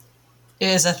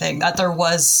is a thing, that there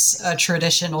was a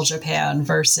traditional Japan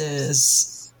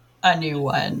versus a new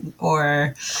one,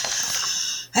 or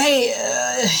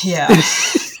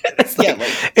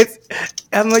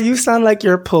you sound like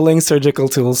you're pulling surgical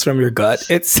tools from your gut.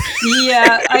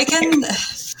 I can,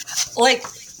 like,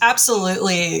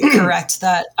 absolutely correct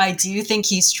that I do think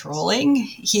he's trolling.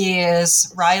 He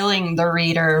is riling the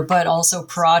reader, but also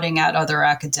prodding at other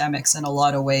academics in a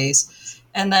lot of ways.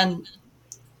 And then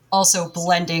also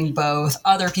blending both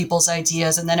other people's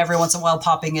ideas, and then every once in a while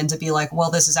popping in to be like, well,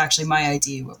 this is actually my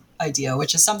idea,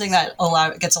 which is something that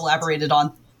gets elaborated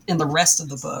on in the rest of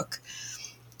the book.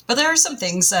 But there are some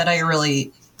things that I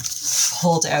really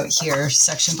pulled out here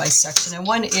section by section, and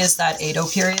one is that Edo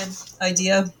period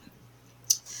idea,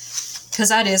 because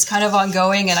that is kind of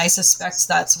ongoing, and I suspect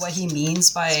that's what he means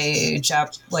by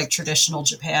traditional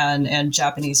Japan and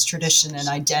Japanese tradition and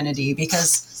identity,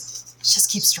 because it just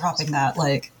keeps dropping that,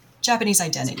 like, Japanese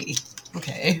identity.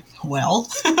 Okay, well,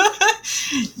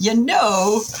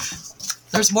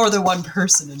 there's more than one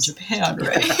person in Japan,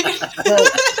 right? Well,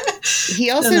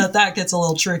 he also... and that gets a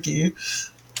little tricky.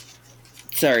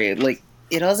 Sorry, like,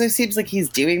 it also seems like he's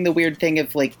doing the weird thing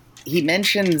of, like, he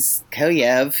mentions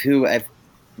Koyev, who I've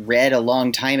read a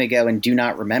long time ago and do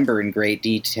not remember in great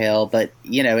detail, but,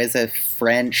 is a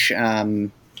French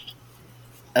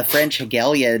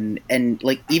Hegelian, and,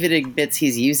 like, even admits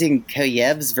he's using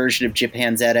Koyev's version of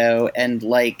Japan's Edo, and,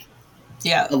 like,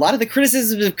 Yeah. A lot of the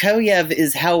criticism of Koyev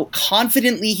is how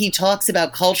confidently he talks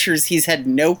about cultures he's had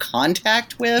no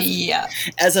contact with. Yeah.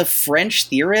 As a French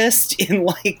theorist in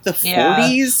like the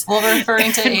 40s. Well,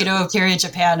 referring to Edo period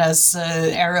Japan as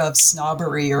an era of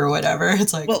snobbery or whatever.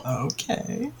 It's like,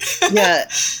 okay.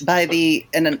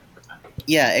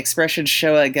 Yeah, expression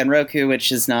Showa Genroku,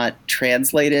 which is not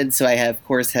translated, so I of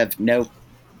course have no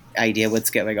idea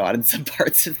what's going on in some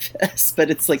parts of this,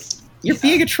 but it's like, you're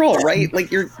being a troll, right? Like,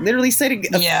 you're literally citing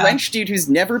a French dude who's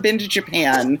never been to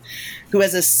Japan, who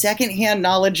has a secondhand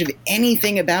knowledge of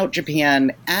anything about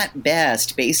Japan at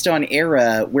best, based on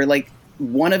era, where, like,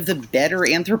 one of the better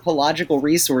anthropological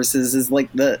resources is,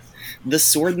 like, the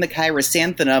Sword and the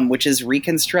Chrysanthemum, which is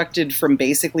reconstructed from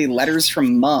basically letters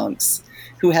from monks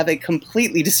who have a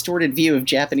completely distorted view of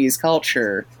Japanese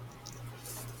culture.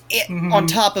 On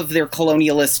top of their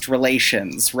colonialist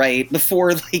relations, right?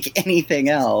 Before, like, anything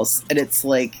else. And it's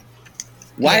like,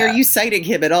 why are you citing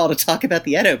him at all to talk about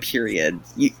the Edo period?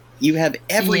 You have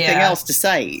everything else to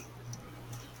cite.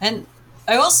 And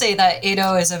I will say that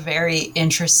Edo is has a very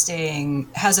interesting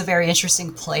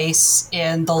place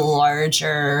in the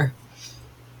larger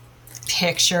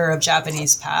picture of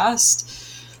Japanese past.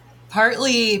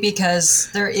 Partly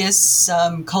because there is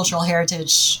some cultural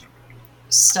heritage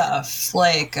stuff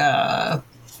like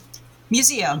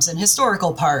museums and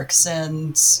historical parks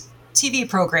and TV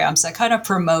programs that kind of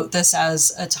promote this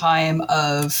as a time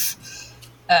of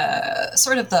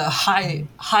sort of the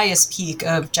highest peak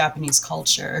of Japanese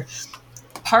culture,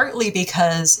 partly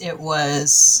because it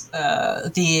was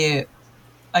the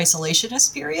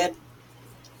isolationist period,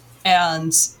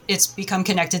 and it's become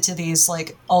connected to these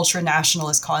like ultra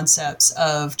nationalist concepts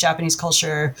of Japanese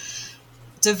culture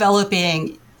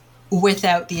developing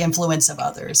without the influence of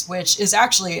others, which is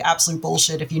actually absolute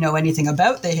bullshit if you know anything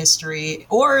about the history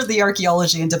or the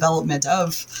archaeology and development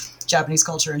of Japanese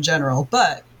culture in general.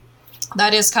 But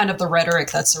that is kind of the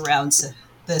rhetoric that surrounds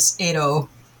this Edo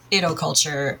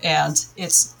culture and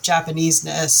its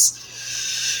Japaneseness.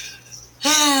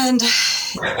 And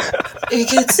it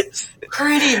gets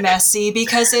pretty messy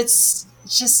because it's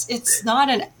not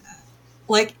an,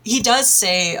 like, he does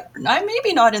say,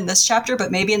 maybe not in this chapter,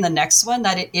 but maybe in the next one,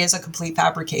 that it is a complete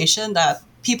fabrication, that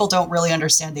people don't really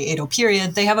understand the Edo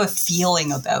period. They have a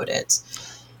feeling about it.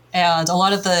 And a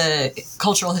lot of the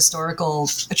cultural historical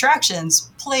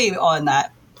attractions play on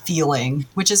that feeling,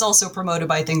 which is also promoted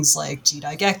by things like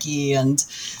Jidaigeki and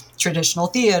traditional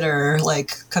theater,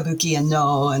 like Kabuki and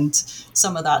No, and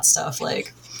some of that stuff.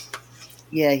 Like,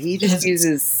 yeah, he just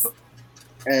uses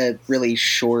a really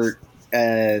short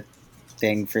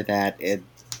thing for that in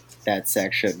that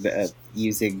section of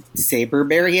using Saber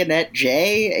Marionette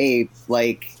J, a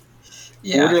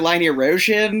borderline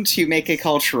erosion, to make a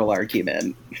cultural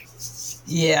argument.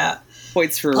 Yeah.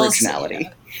 Points for originality.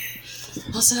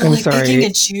 Also, picking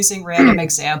and choosing random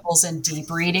examples and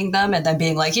deep reading them and then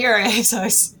being like, here,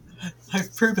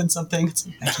 I've proven something.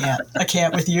 I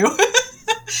can't with you.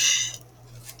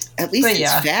 At least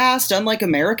it's fast, unlike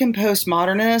American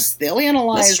postmodernists. They'll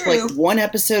analyze one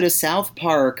episode of South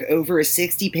Park over a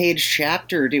 60-page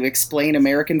chapter to explain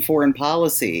American foreign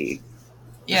policy.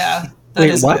 Yeah, that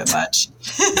is a bit much.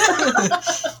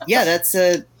 Yeah, that's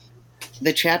the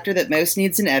chapter that most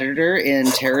needs an editor in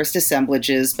Terrorist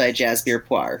Assemblages by Jasbir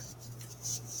Puar.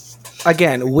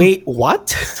 Again, wait,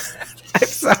 what? I'm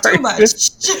sorry. Too much.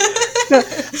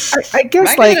 I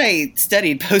guess I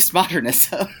studied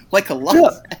postmodernism a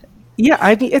lot. Yeah,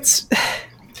 I mean, it's,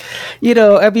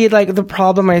 the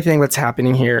problem I think that's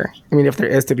happening here, I mean, if there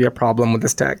is to be a problem with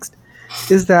this text,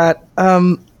 is that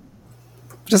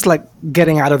just like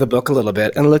getting out of the book a little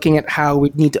bit and looking at how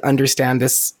we need to understand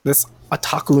this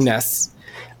otaku-ness.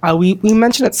 We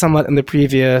mentioned it somewhat in the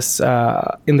previous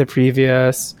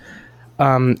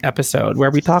episode, where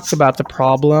we talked about the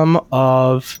problem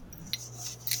of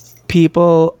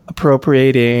people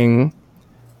appropriating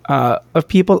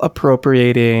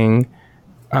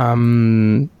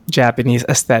Japanese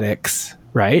aesthetics,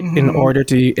 right? Mm-hmm. In order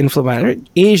to influence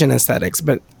Asian aesthetics,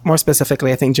 but more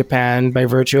specifically, I think Japan, by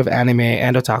virtue of anime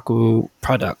and otaku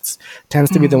products,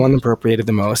 tends to be the one appropriated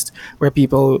the most, where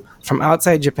people from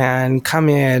outside Japan come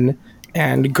in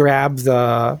and grab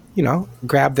the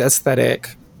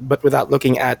aesthetic, but without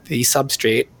looking at the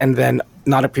substrate, and then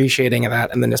not appreciating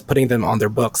that, and then just putting them on their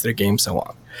books, their games, so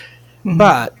on. Mm-hmm.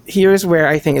 But here's where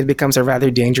I think it becomes a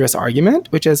rather dangerous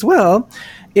argument, which is, well,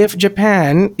 if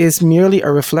Japan is merely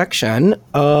a reflection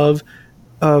of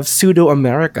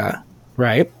pseudo-America,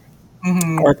 right?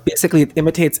 Mm-hmm. Or basically it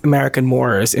imitates American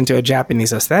mores into a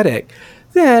Japanese aesthetic,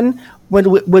 then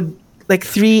would like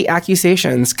 3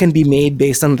 accusations can be made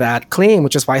based on that claim,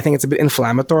 which is why I think it's a bit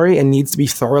inflammatory and needs to be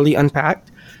thoroughly unpacked.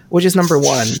 Which is number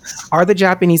 1, are the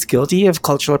Japanese guilty of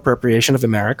cultural appropriation of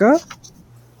America?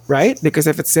 Right? Because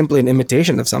if it's simply an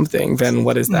imitation of something, then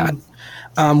what is that?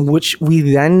 Which we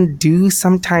then do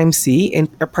sometimes see,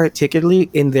 particularly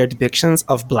in their depictions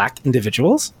of Black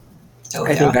individuals.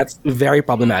 I think that's very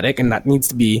problematic, and that needs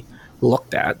to be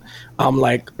looked at.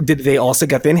 Like, did they also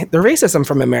get the racism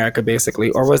from America, basically,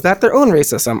 or was that their own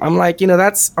racism? I'm like,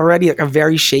 that's already like a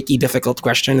very shaky, difficult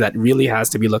question that really has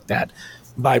to be looked at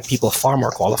by people far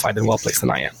more qualified and well-placed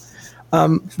than I am.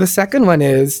 The second one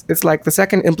is, it's like the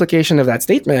second implication of that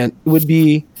statement would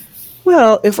be,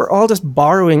 well, if we're all just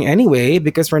borrowing anyway,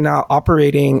 because we're now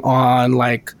operating on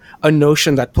like a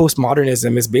notion that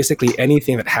postmodernism is basically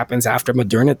anything that happens after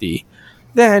modernity,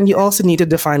 then you also need to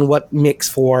define what makes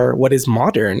for what is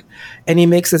modern. And he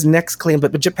makes his next claim,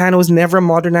 but Japan was never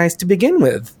modernized to begin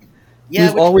with. Yeah,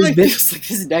 We've always been like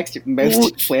his next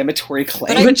most inflammatory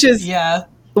claim.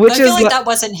 I feel like that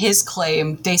wasn't his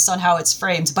claim based on how it's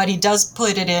framed, but he does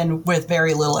put it in with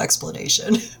very little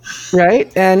explanation.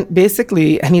 Right? And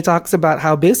basically, and he talks about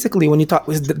how basically when you talk,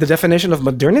 the definition of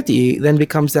modernity then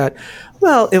becomes that,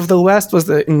 well, if the West was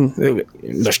the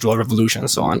Industrial Revolution and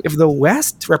so on, if the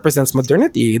West represents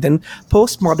modernity, then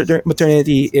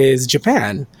post-modernity is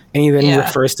Japan. And he then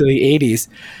refers to the 80s.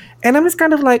 And I'm just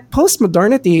kind of like,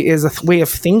 post-modernity is a way of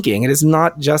thinking. It is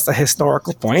not just a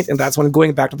historical point. And that's when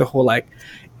going back to the whole, like,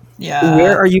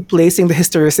 where are you placing the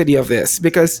historicity of this?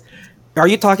 Because are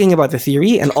you talking about the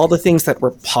theory and all the things that were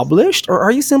published? Or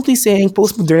are you simply saying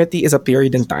post-modernity is a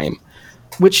period in time?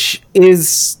 Which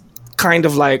is kind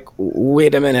of like,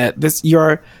 wait a minute, the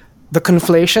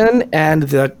conflation and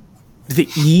the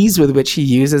ease with which he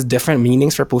uses different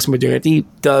meanings for post-modernity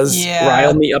does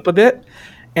rile me up a bit.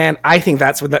 And I think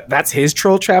that's his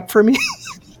troll trap for me.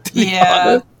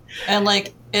 Honest. And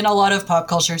like in a lot of pop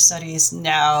culture studies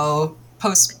now,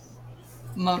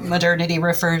 post-modernity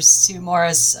refers to more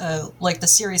as like the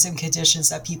series and conditions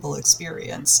that people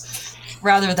experience,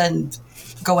 rather than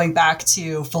going back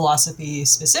to philosophy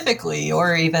specifically,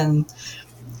 or even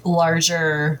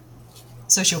larger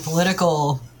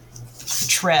sociopolitical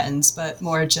trends, but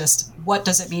more just what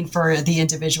does it mean for the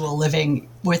individual living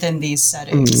within these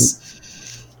settings.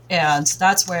 And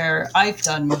that's where I've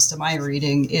done most of my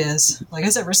reading is, like I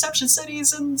said, reception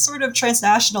studies and sort of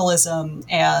transnationalism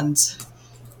and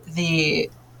the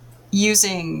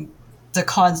using the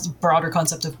broader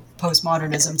concept of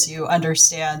postmodernism to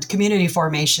understand community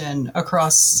formation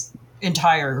across the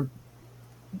entire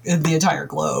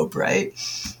globe, right?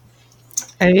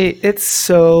 It's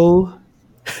so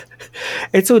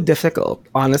difficult,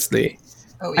 honestly.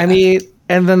 Oh, yeah. I mean,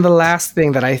 and then the last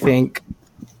thing that I think,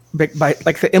 by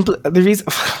like the reason,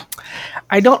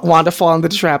 I don't want to fall into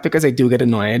the trap because I do get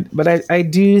annoyed, but I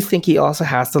do think he also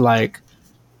has to like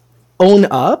own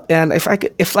up. And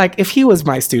if he was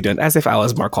my student, as if I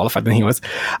was more qualified than he was,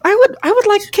 I would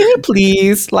like, can you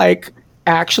please like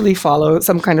actually follow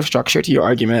some kind of structure to your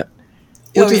argument,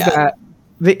 which is that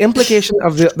the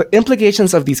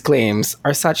implications of these claims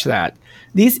are such that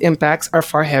these impacts are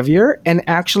far heavier and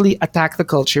actually attack the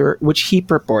culture which he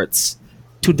purports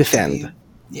to defend.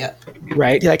 Yeah.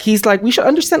 Right? Like, he's like, we should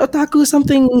understand otaku as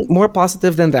something more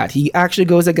positive than that. He actually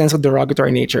goes against the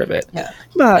derogatory nature of it. Yeah.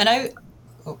 But,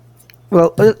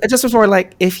 well, it just was more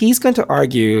like, if he's going to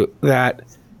argue that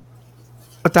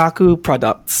otaku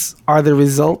products are the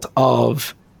result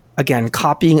of, again,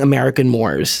 copying American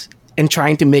mores and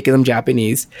trying to make them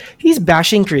Japanese, he's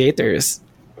bashing creators.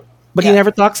 But he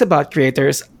never talks about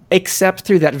creators except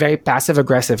through that very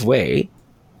passive-aggressive way.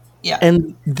 Yeah.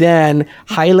 And then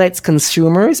highlights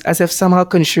consumers as if somehow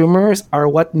consumers are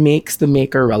what makes the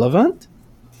maker relevant.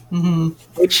 Mm-hmm.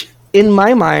 Which, in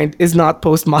my mind, is not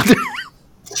postmodern.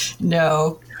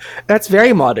 No. That's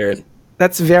very modern.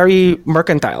 That's very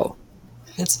mercantile.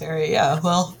 It's very,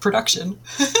 production.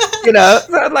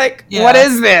 Like, what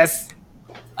is this?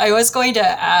 I was going to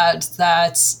add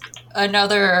that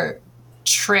another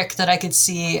trick that I could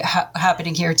see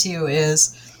happening here, too,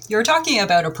 is you were talking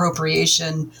about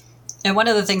appropriation. And one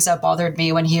of the things that bothered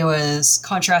me when he was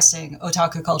contrasting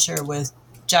otaku culture with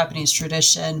Japanese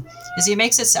tradition is he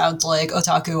makes it sound like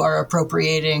otaku are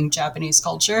appropriating Japanese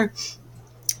culture.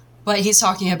 But he's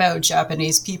talking about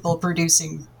Japanese people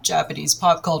producing Japanese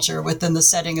pop culture within the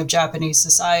setting of Japanese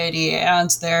society and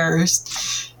their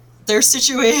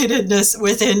situatedness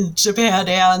within Japan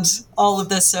and all of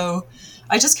this. So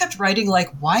I just kept writing,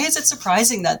 like, why is it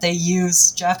surprising that they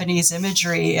use Japanese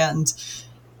imagery and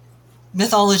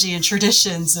mythology and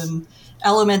traditions and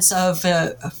elements of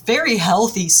a very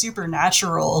healthy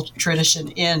supernatural tradition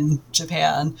in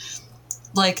Japan?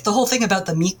 like the whole thing about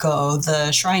the Miko,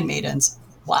 the shrine maidens.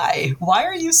 Why? Why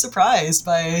are you surprised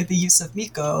by the use of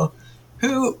Miko,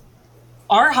 who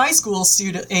are high school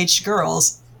student age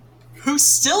girls who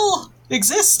still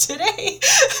exist today?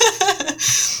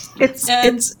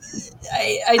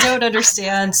 I don't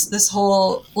understand this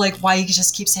whole, like, why you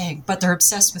just keep saying, but they're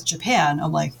obsessed with Japan.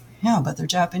 I'm like, yeah, but they're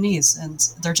Japanese and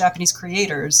they're Japanese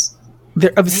creators.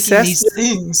 They're obsessed these with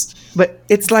things. But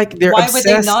it's like they're why obsessed.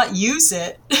 would they not use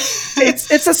it? it's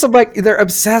just like they're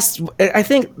obsessed. I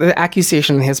think the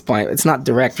accusation in his point, it's not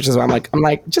direct, which is why I'm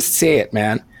like, just say it,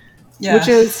 man. Yeah. Which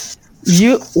is,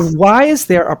 why is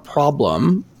there a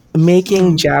problem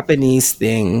making Japanese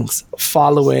things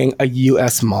following a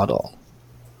US model?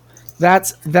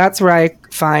 That's where I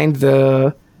find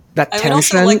that tension. I would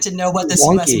also like to know what this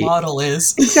wonky. US model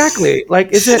is. Exactly.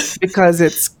 Like, is it because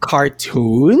it's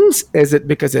cartoons? Is it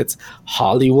because it's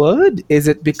Hollywood? Is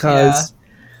it because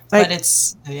but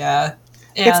it's and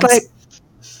it's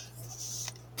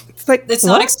like it's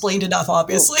not explained enough,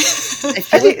 obviously.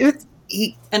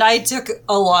 And I took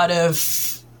a lot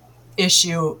of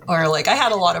issue, or like I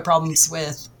had a lot of problems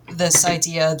with this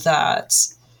idea that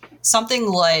something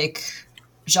like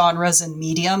genres and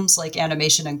mediums like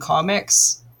animation and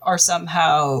comics are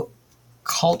somehow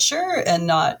culture and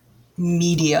not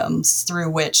mediums through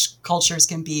which cultures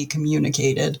can be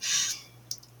communicated.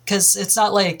 Because it's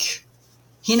not like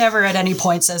he never at any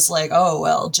point says like, oh,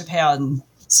 well, Japan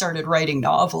started writing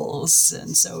novels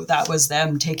and so that was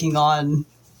them taking on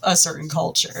a certain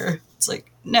culture. It's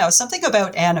like, no, something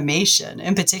about animation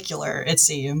in particular, it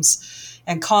seems,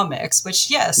 and comics, which,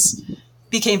 yes,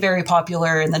 became very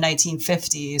popular in the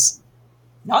 1950s,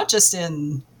 not just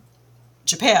in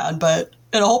Japan, but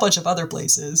in a whole bunch of other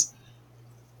places.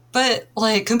 But,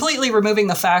 like, completely removing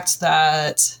the fact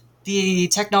that the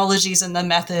technologies and the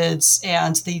methods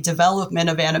and the development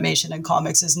of animation and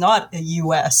comics is not a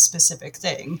US specific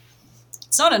thing.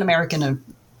 It's not an American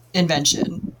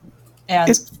invention. And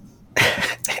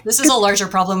this is a larger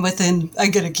problem within,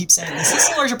 I'm going to keep saying this is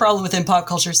a larger problem within pop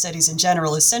culture studies in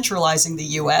general, is centralizing the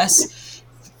US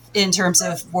in terms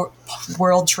of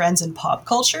world trends in pop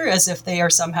culture as if they are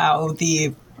somehow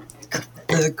the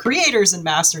creators and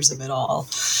masters of it all.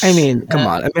 I mean, come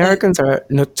on. Americans are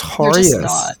notorious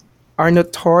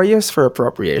for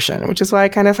appropriation, which is why I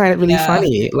kind of find it really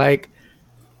funny. Like,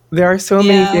 there are so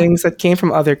many things that came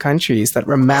from other countries that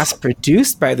were mass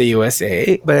produced by the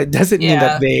USA, but it doesn't mean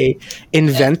that they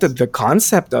invented the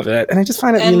concept of it. And I just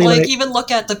find it really like even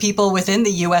look at the people within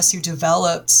the US who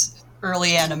developed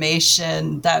early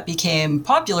animation that became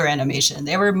popular animation.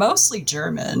 They were mostly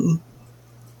German.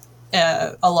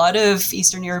 A lot of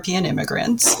Eastern European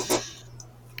immigrants.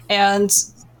 And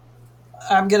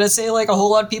I'm going to say like a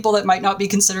whole lot of people that might not be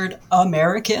considered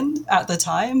American at the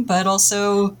time, but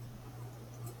also,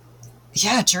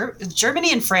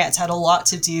 Germany and France had a lot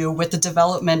to do with the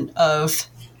development of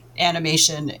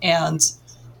animation, and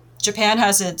Japan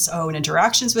has its own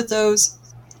interactions with those.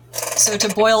 So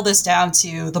to boil this down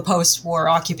to the post-war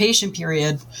occupation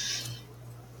period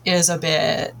is a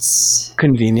bit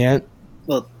convenient.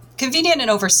 Well, convenient and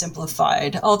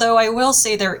oversimplified. Although I will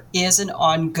say there is an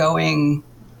ongoing,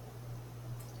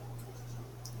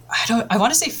 I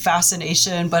want to say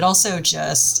fascination, but also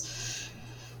just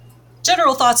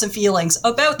general thoughts and feelings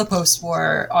about the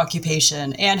post-war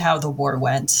occupation and how the war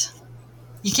went.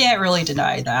 You can't really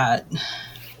deny that.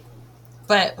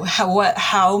 But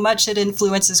how much it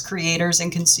influences creators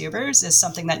and consumers is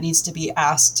something that needs to be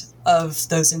asked of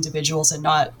those individuals and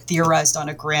not theorized on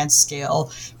a grand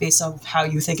scale based on how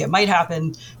you think it might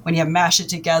happen when you mash it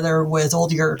together with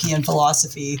old European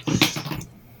philosophy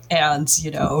and,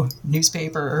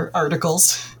 newspaper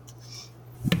articles.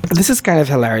 This is kind of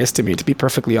hilarious to me, to be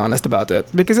perfectly honest about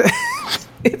it, because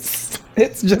it's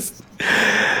just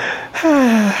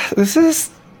this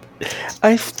is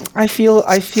I feel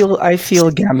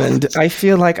gammoned. I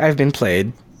feel like I've been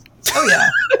played. Oh yeah.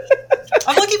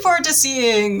 I'm looking forward to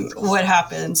seeing what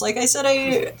happens. Like I said,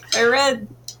 I read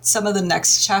some of the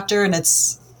next chapter, and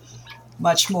it's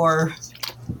much more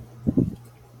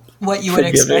what you would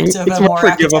expect of a more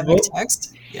academic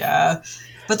text. Yeah.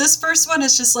 But this first one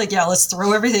is just like, let's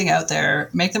throw everything out there,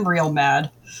 make them real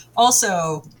mad.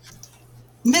 Also,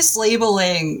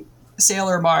 mislabeling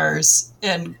Sailor Mars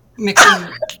and mixing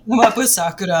them up with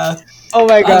Sakura. Oh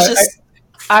my god.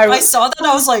 I saw that and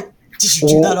I was like, Did you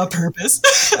do that on purpose?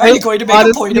 Are you going to make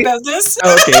a point about this?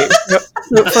 Okay. So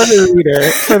for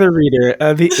the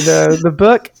reader, the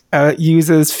book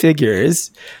uses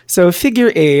figures. So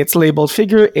figure A, it's labeled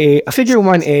figure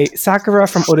 1A, Sakura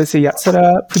from Odyssey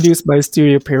Yatsura, produced by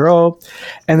Studio Pierrot,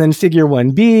 and then figure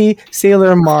 1B,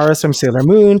 Sailor Mars from Sailor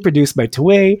Moon, produced by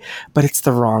Toei, but it's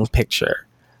the wrong picture.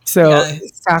 So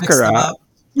Sakura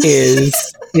is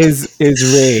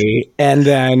Ray, and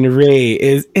then Ray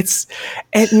it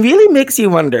really makes you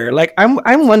wonder. Like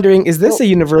I'm wondering, is this a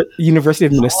University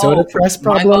of Minnesota Press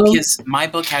problem? My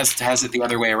book has it the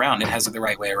other way around. It has it the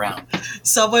right way around.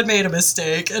 Someone made a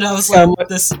mistake, and I was like,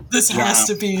 this has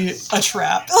to be a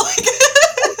trap.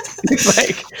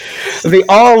 Like they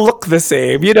all look the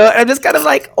same, and I'm just kind of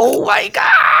like, oh my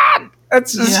god,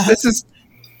 this is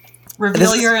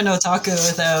reveal you're an otaku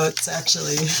without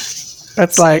actually.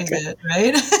 That's like it,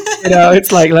 right?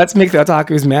 It's like, let's make the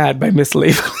otakus mad by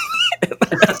mislabeling.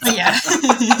 Yeah.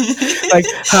 Like,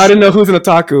 how to know who's an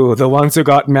otaku? The ones who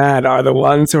got mad are the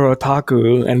ones who are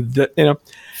otaku, and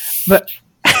but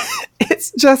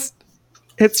it's just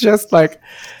like,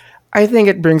 I think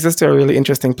it brings us to a really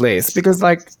interesting place, because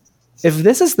like, if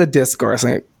this is the discourse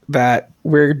that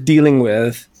we're dealing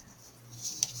with.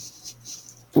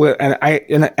 Well, and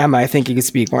Emma, I think you can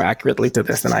speak more accurately to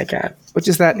this than I can, which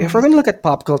is that if we're going to look at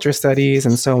pop culture studies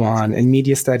and so on, and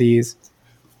media studies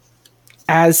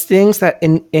as things that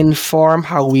inform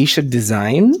how we should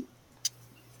design,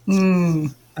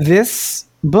 books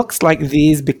like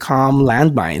these become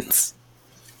landmines,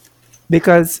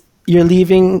 because you're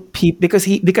leaving because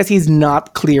he's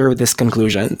not clear with his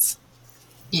conclusions.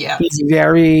 Yeah, he's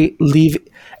very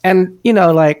and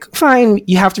like, fine,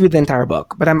 you have to read the entire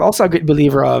book, but I'm also a great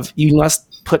believer of you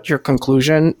must put your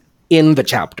conclusion in the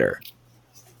chapter.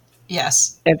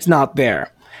 Yes, it's not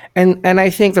there, and I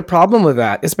think the problem with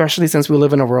that, especially since we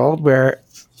live in a world where,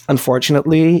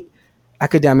 unfortunately,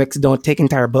 academics don't take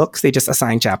entire books; they just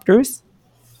assign chapters.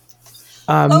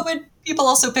 And people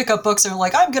also pick up books and are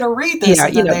like, I'm going to read this,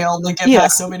 and then they only get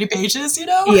past so many pages.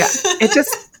 Yeah, it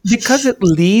just. Because it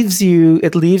leaves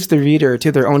the reader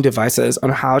to their own devices on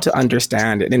how to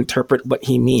understand and interpret what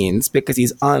he means, because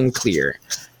he's unclear.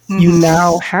 Mm-hmm. You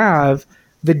now have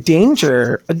the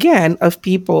danger, again, of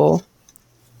people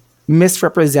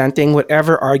misrepresenting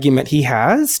whatever argument he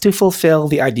has to fulfill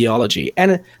the ideology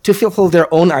and to fulfill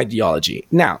their own ideology.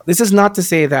 Now, this is not to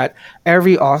say that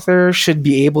every author should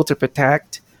be able to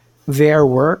protect their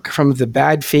work from the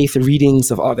bad faith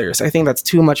readings of others. I think that's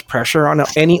too much pressure on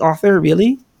any author,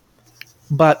 really.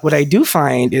 But what I do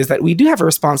find is that we do have a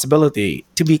responsibility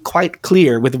to be quite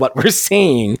clear with what we're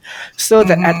saying, so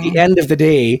that at the end of the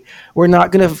day, we're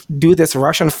not going to do this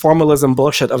Russian formalism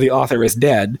bullshit of the author is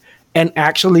dead and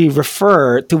actually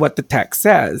refer to what the text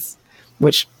says,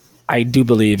 which I do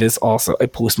believe is also a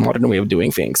postmodern way of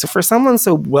doing things. So for someone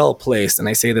so well placed, and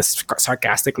I say this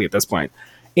sarcastically at this point,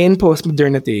 in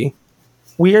postmodernity,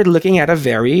 we are looking at a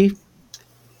very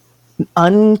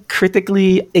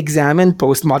uncritically examined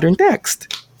postmodern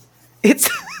text. It's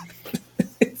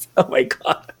oh my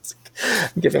god,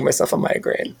 I'm giving myself a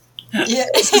migraine. Yeah.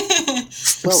 I'm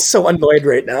so annoyed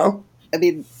right now. I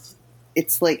mean,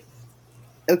 it's like,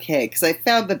 okay, because I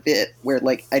found the bit where,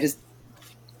 like,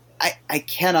 I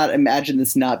cannot imagine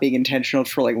this not being intentional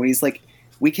trolling, when he's like,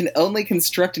 we can only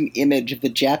construct an image of the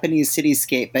Japanese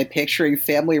cityscape by picturing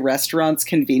family restaurants,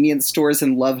 convenience stores,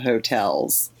 and love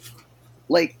hotels.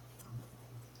 Like,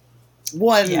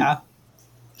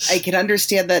 I can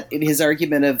understand that in his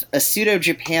argument of a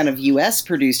pseudo-Japan of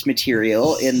US-produced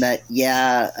material, in that,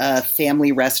 a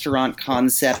family restaurant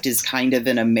concept is kind of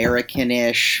an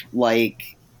American-ish,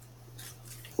 like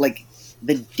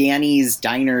the Danny's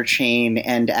diner chain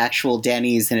and actual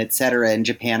Denny's and etc. in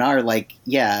Japan are like,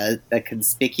 a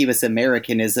conspicuous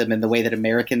Americanism in the way that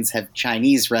Americans have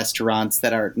Chinese restaurants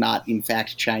that are not, in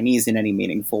fact, Chinese in any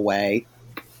meaningful way.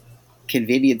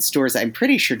 Convenience stores, I'm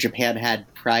pretty sure Japan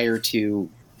had prior to,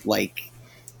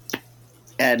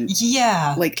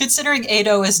 considering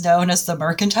Edo is known as the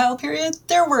mercantile period,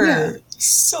 there were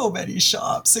so many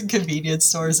shops and convenience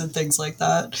stores and things like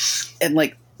that. And,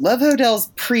 love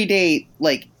hotels predate,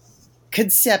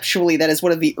 conceptually, that is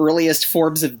one of the earliest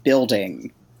forms of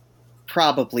building.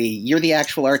 Probably. You're the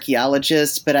actual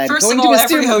archaeologist, but I'm going to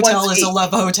assume every hotel is a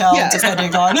love hotel,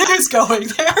 depending on who's going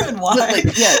there and why.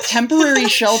 Temporary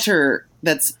shelter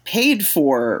that's paid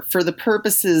for the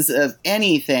purposes of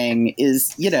anything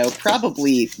is,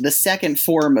 probably the second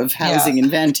form of housing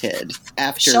invented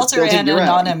after shelter building and your own.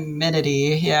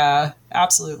 Non-amenity. Yeah,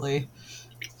 absolutely.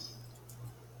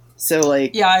 So,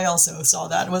 I also saw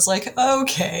that and was like,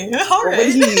 okay, all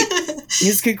right.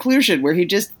 His conclusion, where he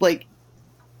just,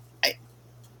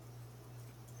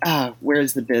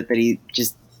 where's the bit that he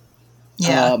just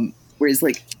where he's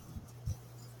like,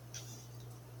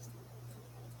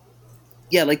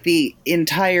 yeah, like the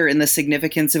entire and the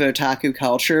significance of otaku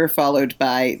culture, followed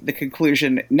by the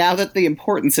conclusion, now that the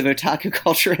importance of otaku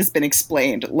culture has been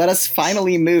explained, let us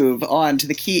finally move on to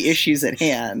the key issues at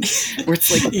hand. Where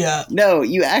it's like, no,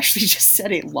 you actually just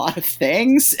said a lot of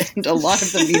things, and a lot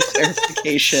of them need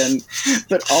clarification.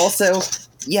 But also,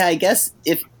 yeah, I guess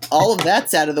if all of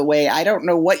that's out of the way, I don't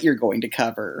know what you're going to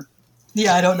cover.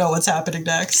 Yeah, I don't know what's happening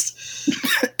next.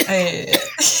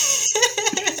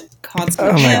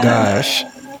 Oh my gosh.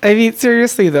 I mean,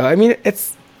 seriously though, I mean,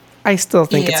 I still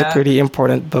think it's a pretty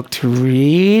important book to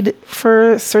read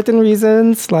for certain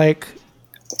reasons. Like,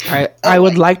 I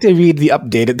would like to read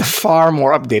the far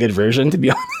more updated version, to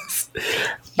be honest.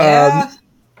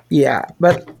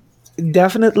 But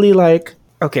definitely like,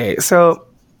 okay, so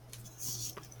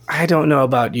I don't know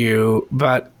about you,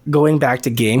 but going back to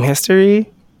game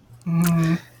history,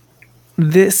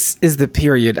 this is the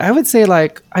period. I would say,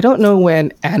 like, I don't know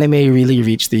when anime really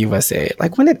reached the USA.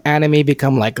 Like, when did anime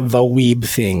become, like, the weeb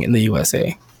thing in the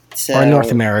USA? Or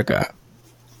North America?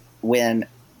 When,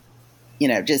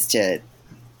 just to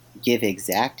give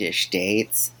exactish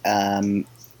dates,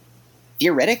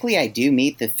 theoretically, I do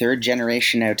meet the third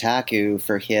generation otaku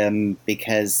for him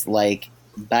because, like,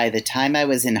 by the time I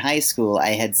was in high school,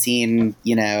 I had seen,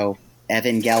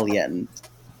 Evangelion.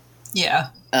 Yeah.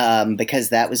 Because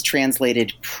that was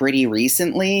translated pretty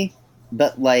recently,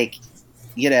 but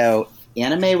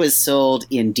anime was sold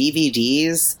in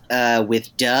DVDs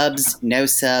with dubs, no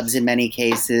subs in many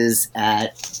cases,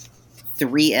 at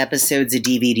 3 episodes a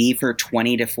DVD for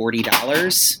 $20 to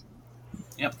 $40.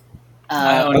 Yep.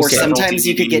 Or sometimes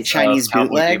you could get Chinese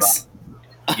bootlegs.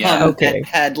 That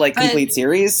had complete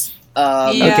series.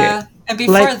 And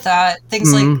before that,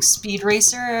 things like Speed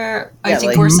Racer, I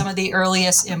think were some of the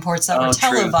earliest imports that were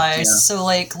televised. So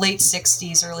late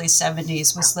 60s, early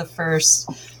 70s was the first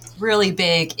really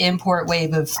big import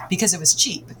wave because it was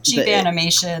cheap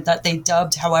animation that they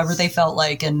dubbed however they felt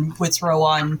like and would throw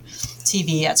on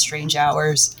TV at strange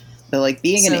hours. But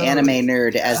being an anime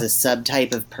nerd as a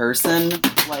subtype of person,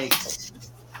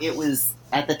 it was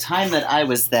at the time that I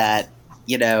was that,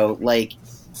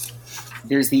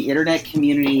 there's the internet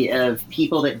community of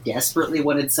people that desperately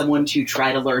wanted someone to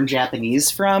try to learn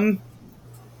Japanese from,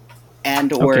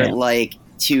 and or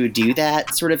to do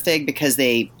that sort of thing because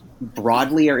they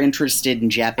broadly are interested in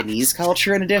Japanese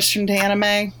culture in addition to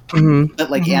anime.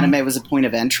 But anime was a point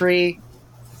of entry.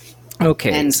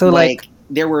 Okay, and so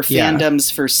there were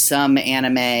fandoms for some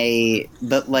anime,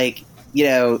 but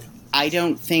I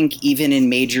don't think even in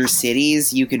major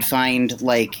cities you could find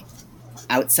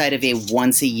outside of a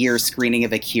once-a-year screening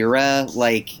of Akira,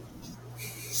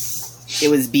 it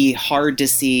would be hard to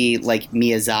see,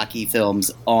 Miyazaki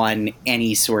films on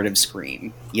any sort of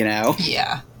screen,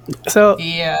 Yeah. So,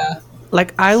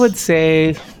 I would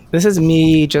say, this is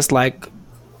me just,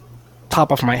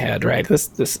 top of my head, right?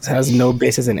 This has no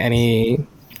basis in any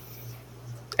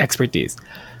expertise.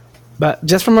 But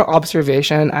just from an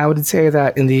observation, I would say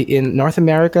that in North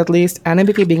America, at least,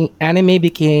 anime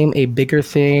became a bigger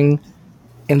thing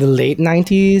in the late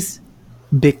 90s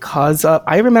because of,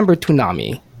 I remember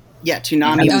Toonami. Yeah,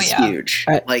 Toonami was huge.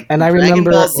 And I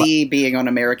remember Dragon Ball Z being on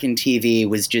American TV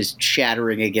was just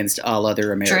shattering against all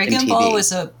other American TV. Dragon Ball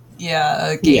was a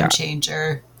game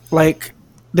changer.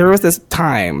 There was this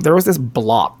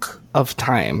block of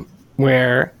time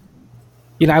where,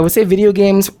 I would say video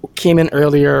games came in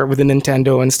earlier with the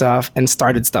Nintendo and stuff and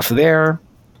started stuff there.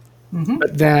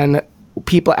 But then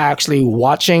people actually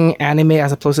watching anime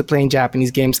as opposed to playing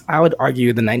Japanese games, I would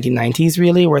argue the 1990s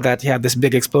really, where that you had this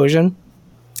big explosion.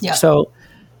 Yeah. So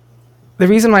the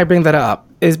reason why I bring that up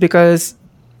is because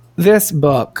this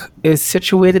book is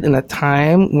situated in a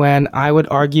time when I would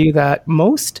argue that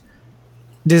most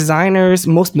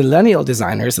millennial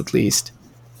designers at least,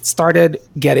 started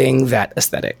getting that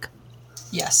aesthetic.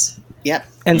 Yes. Yep.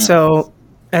 And so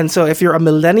if you're a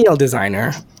millennial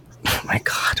designer, oh my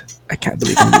God, I can't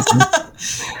believe I'm using it.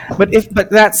 But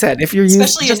that said, if you're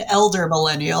especially an elder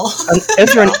millennial,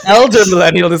 if you're an elder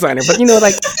millennial designer, but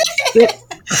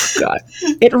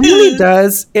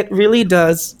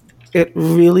it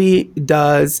really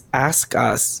does ask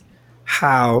us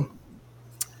how,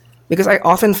 because I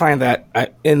often find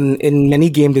that in many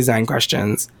game design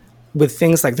questions with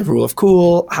things like the rule of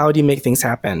cool, how do you make things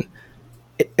happen?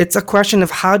 It's a question of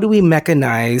how do we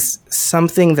mechanize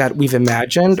something that we've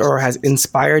imagined or has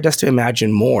inspired us to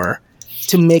imagine more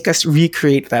to make us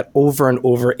recreate that over and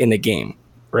over in a game,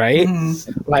 right?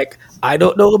 I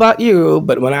don't know about you,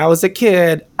 but when I was a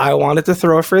kid, I wanted to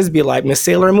throw a frisbee like Miss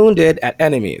Sailor Moon did at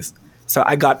enemies. So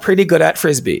I got pretty good at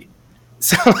Frisbee.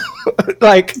 So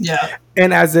like, Yeah.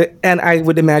 and I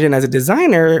would imagine as a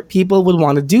designer, people would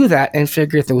want to do that and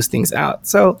figure those things out.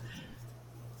 So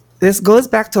this goes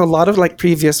back to a lot of like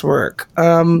previous work.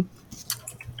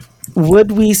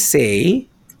 Would we say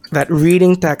that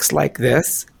reading text like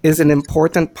this is an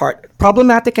important part,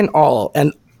 problematic and all,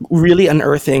 and really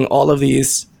unearthing all of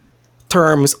these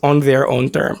terms on their own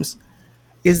terms?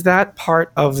 Is that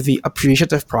part of the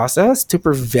appreciative process to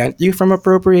prevent you from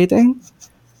appropriating?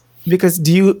 Because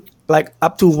do you like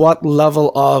up to what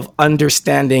level of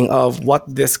understanding of what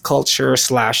this culture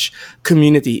 /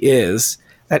 community is,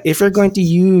 that if you're going to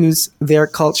use their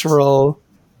cultural,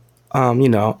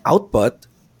 output,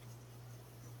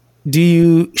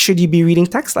 should you be reading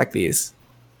text like these?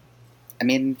 I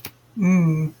mean,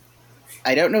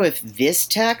 I don't know if this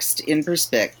text in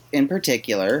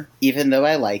particular, even though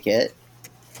I like it,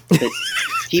 but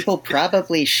people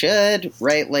probably should,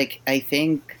 right? Like, I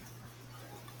think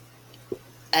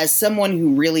as someone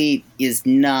who really is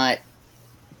not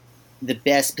the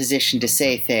best position to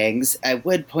say things, I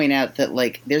would point out that,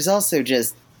 like, there's also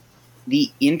just the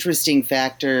interesting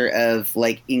factor of,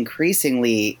 like,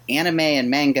 increasingly anime and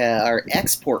manga are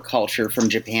export culture from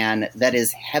Japan that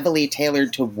is heavily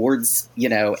tailored towards,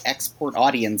 export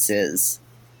audiences.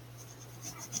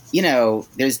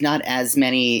 There's not as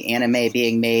many anime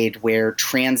being made where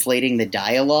translating the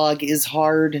dialogue is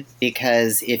hard,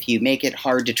 because if you make it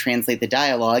hard to translate the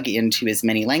dialogue into as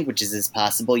many languages as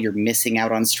possible, you're missing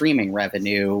out on streaming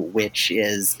revenue, which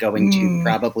is going to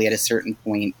probably at a certain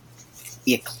point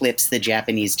eclipse the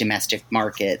Japanese domestic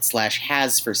market /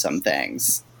 has for some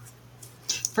things.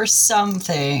 For some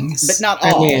things. But not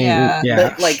all. Yeah.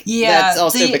 But, that's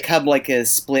also become, like, a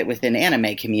split within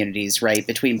anime communities, right?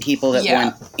 Between people that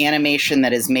want animation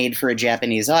that is made for a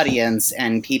Japanese audience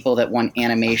and people that want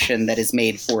animation that is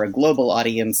made for a global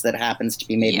audience that happens to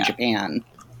be made in Japan.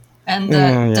 And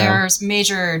there's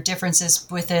major differences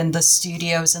within the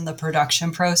studios and the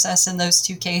production process in those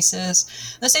two cases.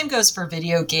 The same goes for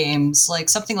video games. Like,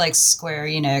 something like Square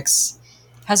Enix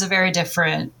has a very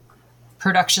different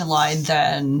production line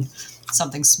than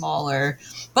something smaller.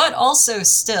 But also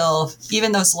still,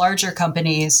 even those larger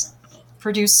companies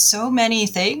produce so many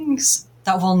things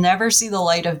that will never see the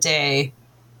light of day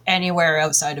anywhere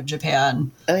outside of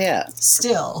Japan. Oh, yeah.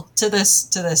 Still, to this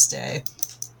day.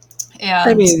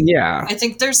 And I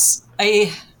think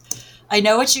I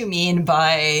know what you mean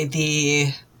by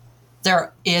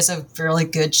there is a fairly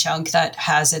good chunk that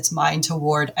has its mind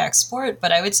toward export,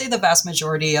 but I would say the vast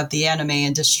majority of the anime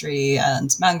industry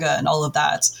and manga and all of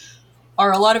that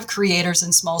are a lot of creators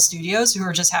and small studios who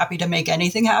are just happy to make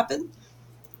anything happen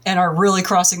and are really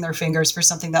crossing their fingers for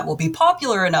something that will be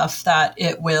popular enough that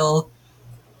it will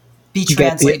be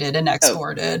translated and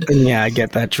exported. I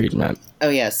get that treatment. Oh,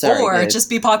 yeah, sorry. Or just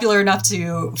be popular enough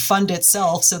to fund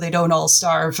itself so they don't all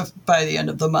starve by the end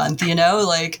of the month,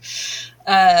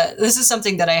 this is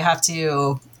something that I have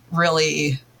to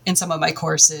really, in some of my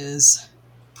courses,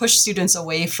 push students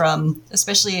away from,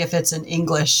 especially if it's an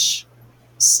English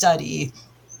study,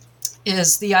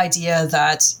 is the idea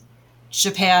that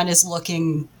Japan is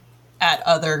looking at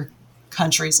other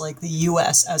countries like the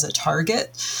US as a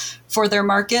target for their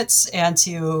markets and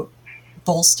to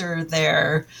bolster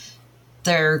their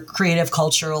creative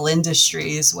cultural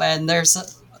industries when there's a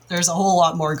whole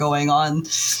lot more going on.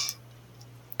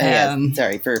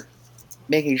 Sorry for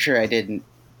making sure I didn't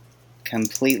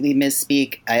completely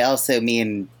misspeak. I also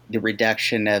mean the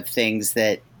reduction of things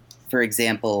that, for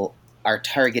example, are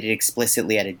targeted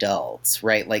explicitly at adults,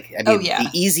 right? Like, I mean, the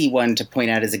easy one to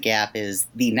point out as a gap is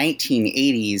the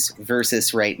 1980s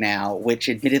versus right now, which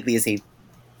admittedly is a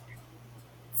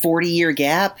 40-year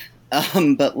gap.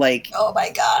 But like, oh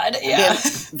my god, yeah,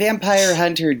 Vampire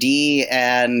Hunter D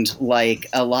and like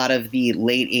a lot of the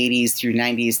late 80s through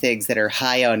 90s things that are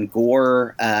high on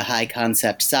gore, high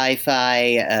concept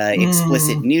sci-fi,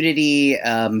 explicit nudity,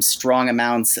 strong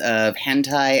amounts of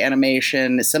hentai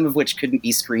animation, some of which couldn't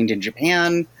be screened in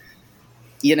Japan.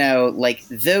 Like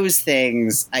those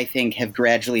things I think have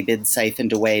gradually been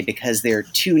siphoned away because they're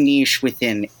too niche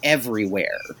within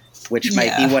everywhere. Which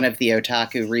might be one of the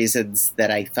otaku reasons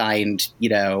that I find,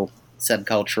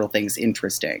 subcultural things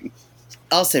interesting.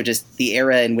 Also, just the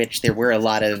era in which there were a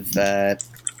lot of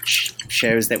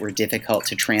shows that were difficult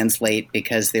to translate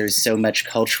because there's so much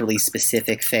culturally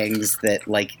specific things that,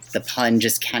 like, the pun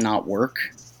just cannot work.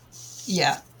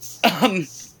 Yeah.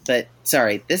 But,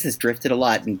 sorry, this has drifted a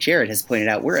lot, and Jared has pointed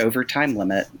out we're over time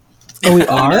limit. Oh, we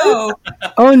are?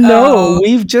 Oh, no.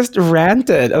 We've just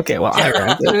ranted. Okay, well, I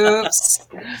ranted. Oops.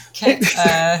 Okay,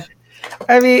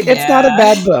 I mean, it's not a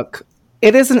bad book.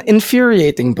 It is an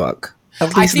infuriating book.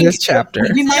 At least this chapter.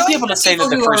 We might be able to say that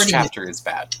the People who first already- chapter is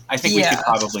bad. I think we could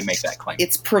probably make that claim.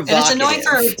 It's And provocative. it's annoying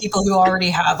for people who already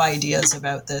have ideas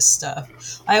about this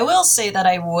stuff. I will say that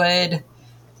I would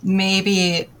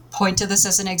maybe point to this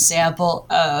as an example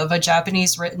of a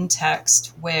Japanese written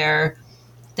text where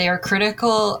they are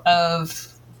critical of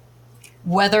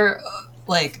whether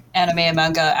like anime and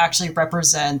manga actually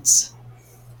represent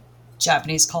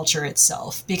Japanese culture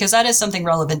itself, because that is something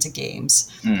relevant to games,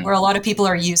 where a lot of people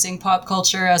are using pop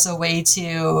culture as a way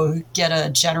to get a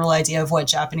general idea of what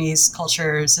Japanese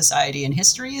culture, society, and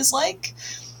history is like.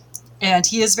 And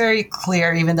he is very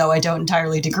clear, even though I don't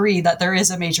entirely agree, that there is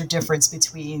a major difference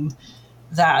between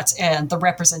that and the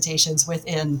representations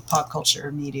within pop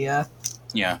culture media.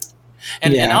 Yeah.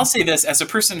 And I'll say this as a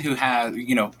person who has,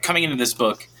 coming into this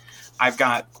book, I've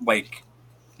got like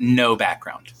no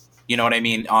background. You know what I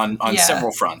mean? On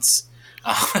several fronts.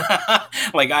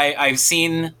 Like I've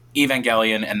seen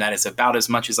Evangelion, and that is about as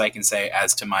much as I can say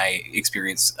as to my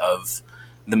experience of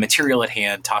the material at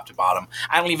hand, top to bottom.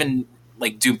 I don't even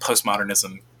like do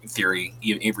postmodernism theory,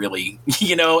 really,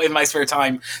 in my spare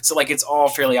time. So like it's all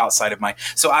fairly outside of my.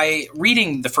 So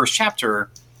reading the first chapter,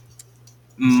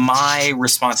 my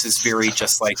response is very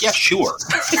just like, yeah, sure.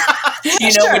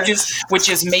 Sure. which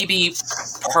is maybe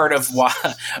part of why,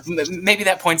 maybe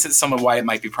that points at some of why it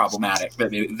might be problematic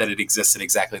that it exists in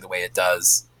exactly the way it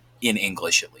does in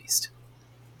English, at least.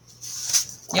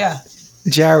 Yeah.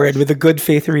 Jared with a good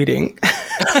faith reading.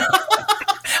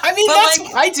 I mean,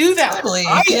 But, I do that. Totally,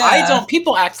 I don't.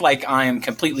 People act like I am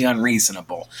completely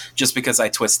unreasonable just because I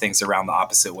twist things around the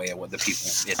opposite way of what the people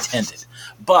intended.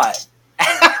 But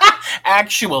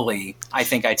actually, I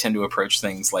think I tend to approach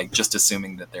things like just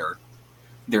assuming that they're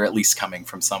at least coming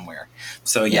from somewhere.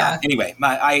 So yeah. Anyway,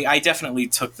 I definitely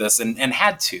took this and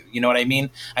had to. You know what I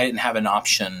mean? I didn't have an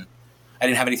option. I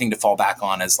didn't have anything to fall back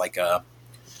on as like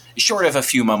short of a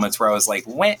few moments where I was like,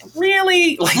 when,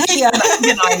 really? Like,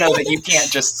 I know that you can't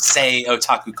just say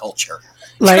otaku culture.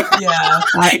 Like, Yeah.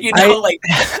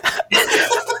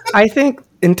 I think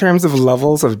in terms of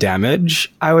levels of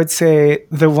damage, I would say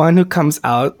the one who comes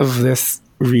out of this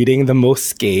reading the most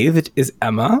scathed is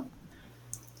Emma.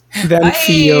 Then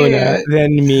Fiona,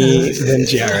 then me, then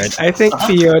Jared. I think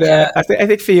Fiona. I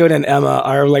think Fiona and Emma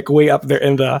are like way up there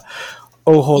in the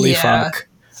oh holy fuck.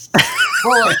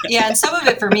 Well, yeah, and some of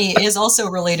it for me is also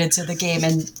related to the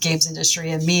games industry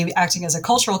and me acting as a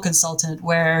cultural consultant,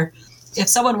 where if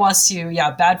someone wants to,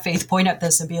 bad faith point at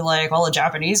this and be like, well, a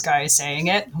Japanese guy is saying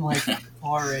it, I'm like,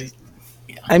 all right.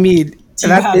 I mean, do you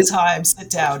have time?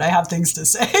 Sit down. I have things to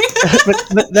say.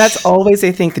 but that's always,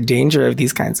 I think, the danger of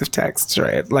these kinds of texts,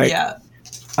 right? Like,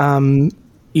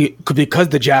 because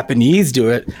the Japanese do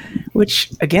it,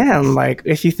 which again, like,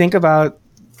 if you think about,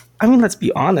 I mean, let's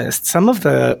be honest, some of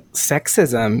the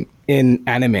sexism in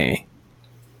anime,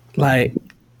 like,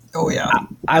 oh yeah,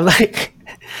 I like,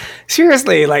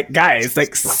 seriously, like, guys,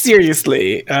 like,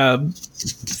 seriously, yeah,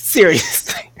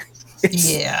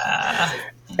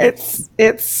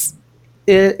 it's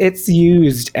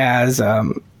used as,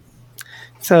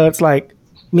 so it's like,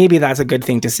 maybe that's a good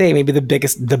thing to say. Maybe the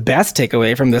best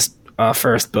takeaway from this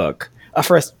first book,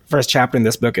 first chapter in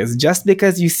this book is just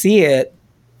because you see it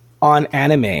on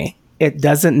anime, it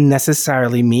doesn't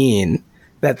necessarily mean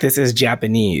that this is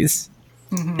Japanese.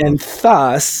 Mm-hmm. And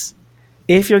thus,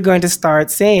 if you're going to start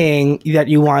saying that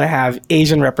you want to have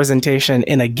Asian representation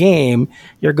in a game,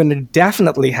 you're going to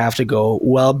definitely have to go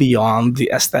well beyond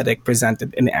the aesthetic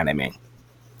presented in anime.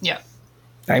 Yeah.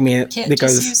 I mean, can't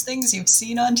because just use things you've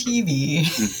seen on TV.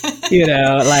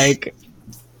 Like,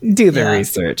 do the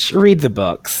research, read the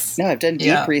books. No, I've done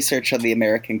deep research on the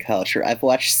American culture. I've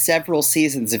watched several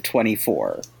seasons of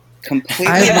 24.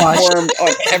 Completely informed on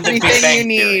everything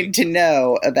you need to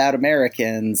know about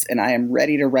Americans, and I am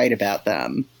ready to write about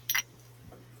them.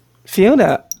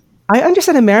 Fiona, I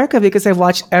understand America because I've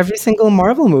watched every single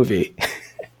Marvel movie.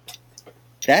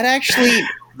 That actually...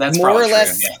 That's more or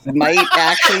less true, might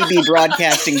actually be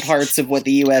broadcasting parts of what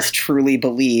the U.S. truly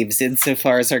believes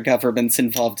insofar as our government's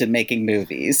involved in making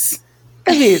movies.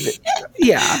 I mean,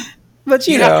 yeah. But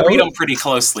you have to read them pretty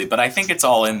closely, but I think it's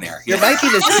all in there. There might be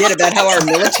this bit about how our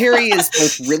military is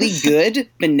both really good,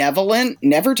 benevolent,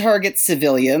 never targets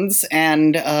civilians,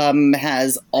 and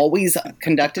has always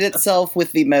conducted itself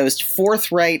with the most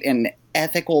forthright and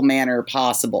ethical manner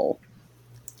possible.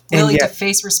 Willing to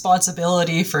face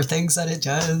responsibility for things that it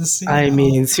does. I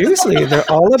mean, seriously, they're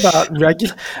all about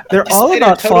They're all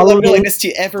about following. Unwillingness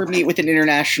to ever meet with an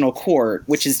international court,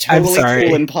 which is totally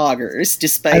cool in poggers,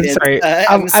 despite its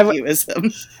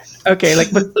ambiguism. Okay,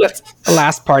 but let's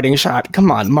last parting shot.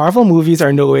 Come on, Marvel movies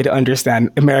are no way to understand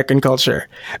American culture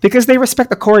because they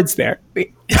respect the chords there.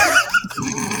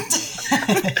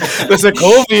 The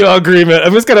Sokovia Agreement.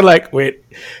 I'm just kind of like, wait,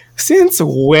 since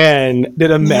when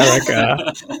did America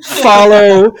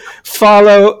follow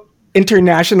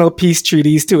international peace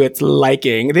treaties to its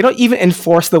liking? They don't even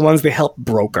enforce the ones they help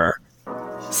broker.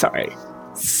 Sorry,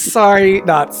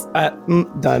 not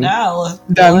done. Now,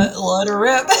 Done. let her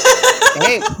rip.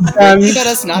 Hey, the thing about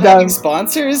us not having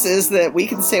sponsors is that we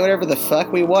can say whatever the fuck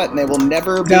we want, and they will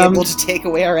never be able to take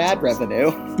away our ad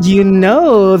revenue. You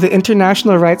know, the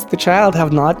international rights of the child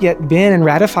have not yet been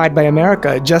ratified by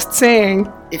America. Just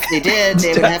saying. If they did,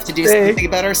 they would have to do something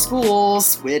about our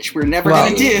schools, which we're never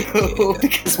going to do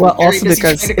because we're very busy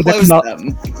trying to close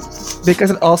them.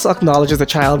 Because it also acknowledges the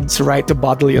child's right to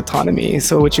bodily autonomy,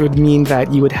 so which would mean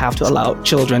that you would have to allow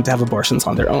children to have abortions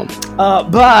on their own.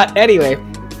 But anyway.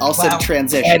 Also to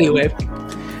transition.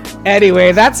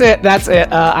 Anyway, that's it.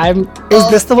 Is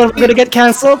this the one we're gonna get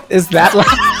canceled? Is that like?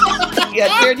 Yeah,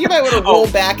 Jared, you might want to roll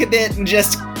back a bit and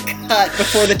just cut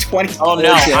before the 20. Oh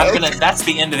no, that's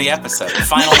the end of the episode. The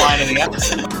final line of the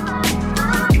episode.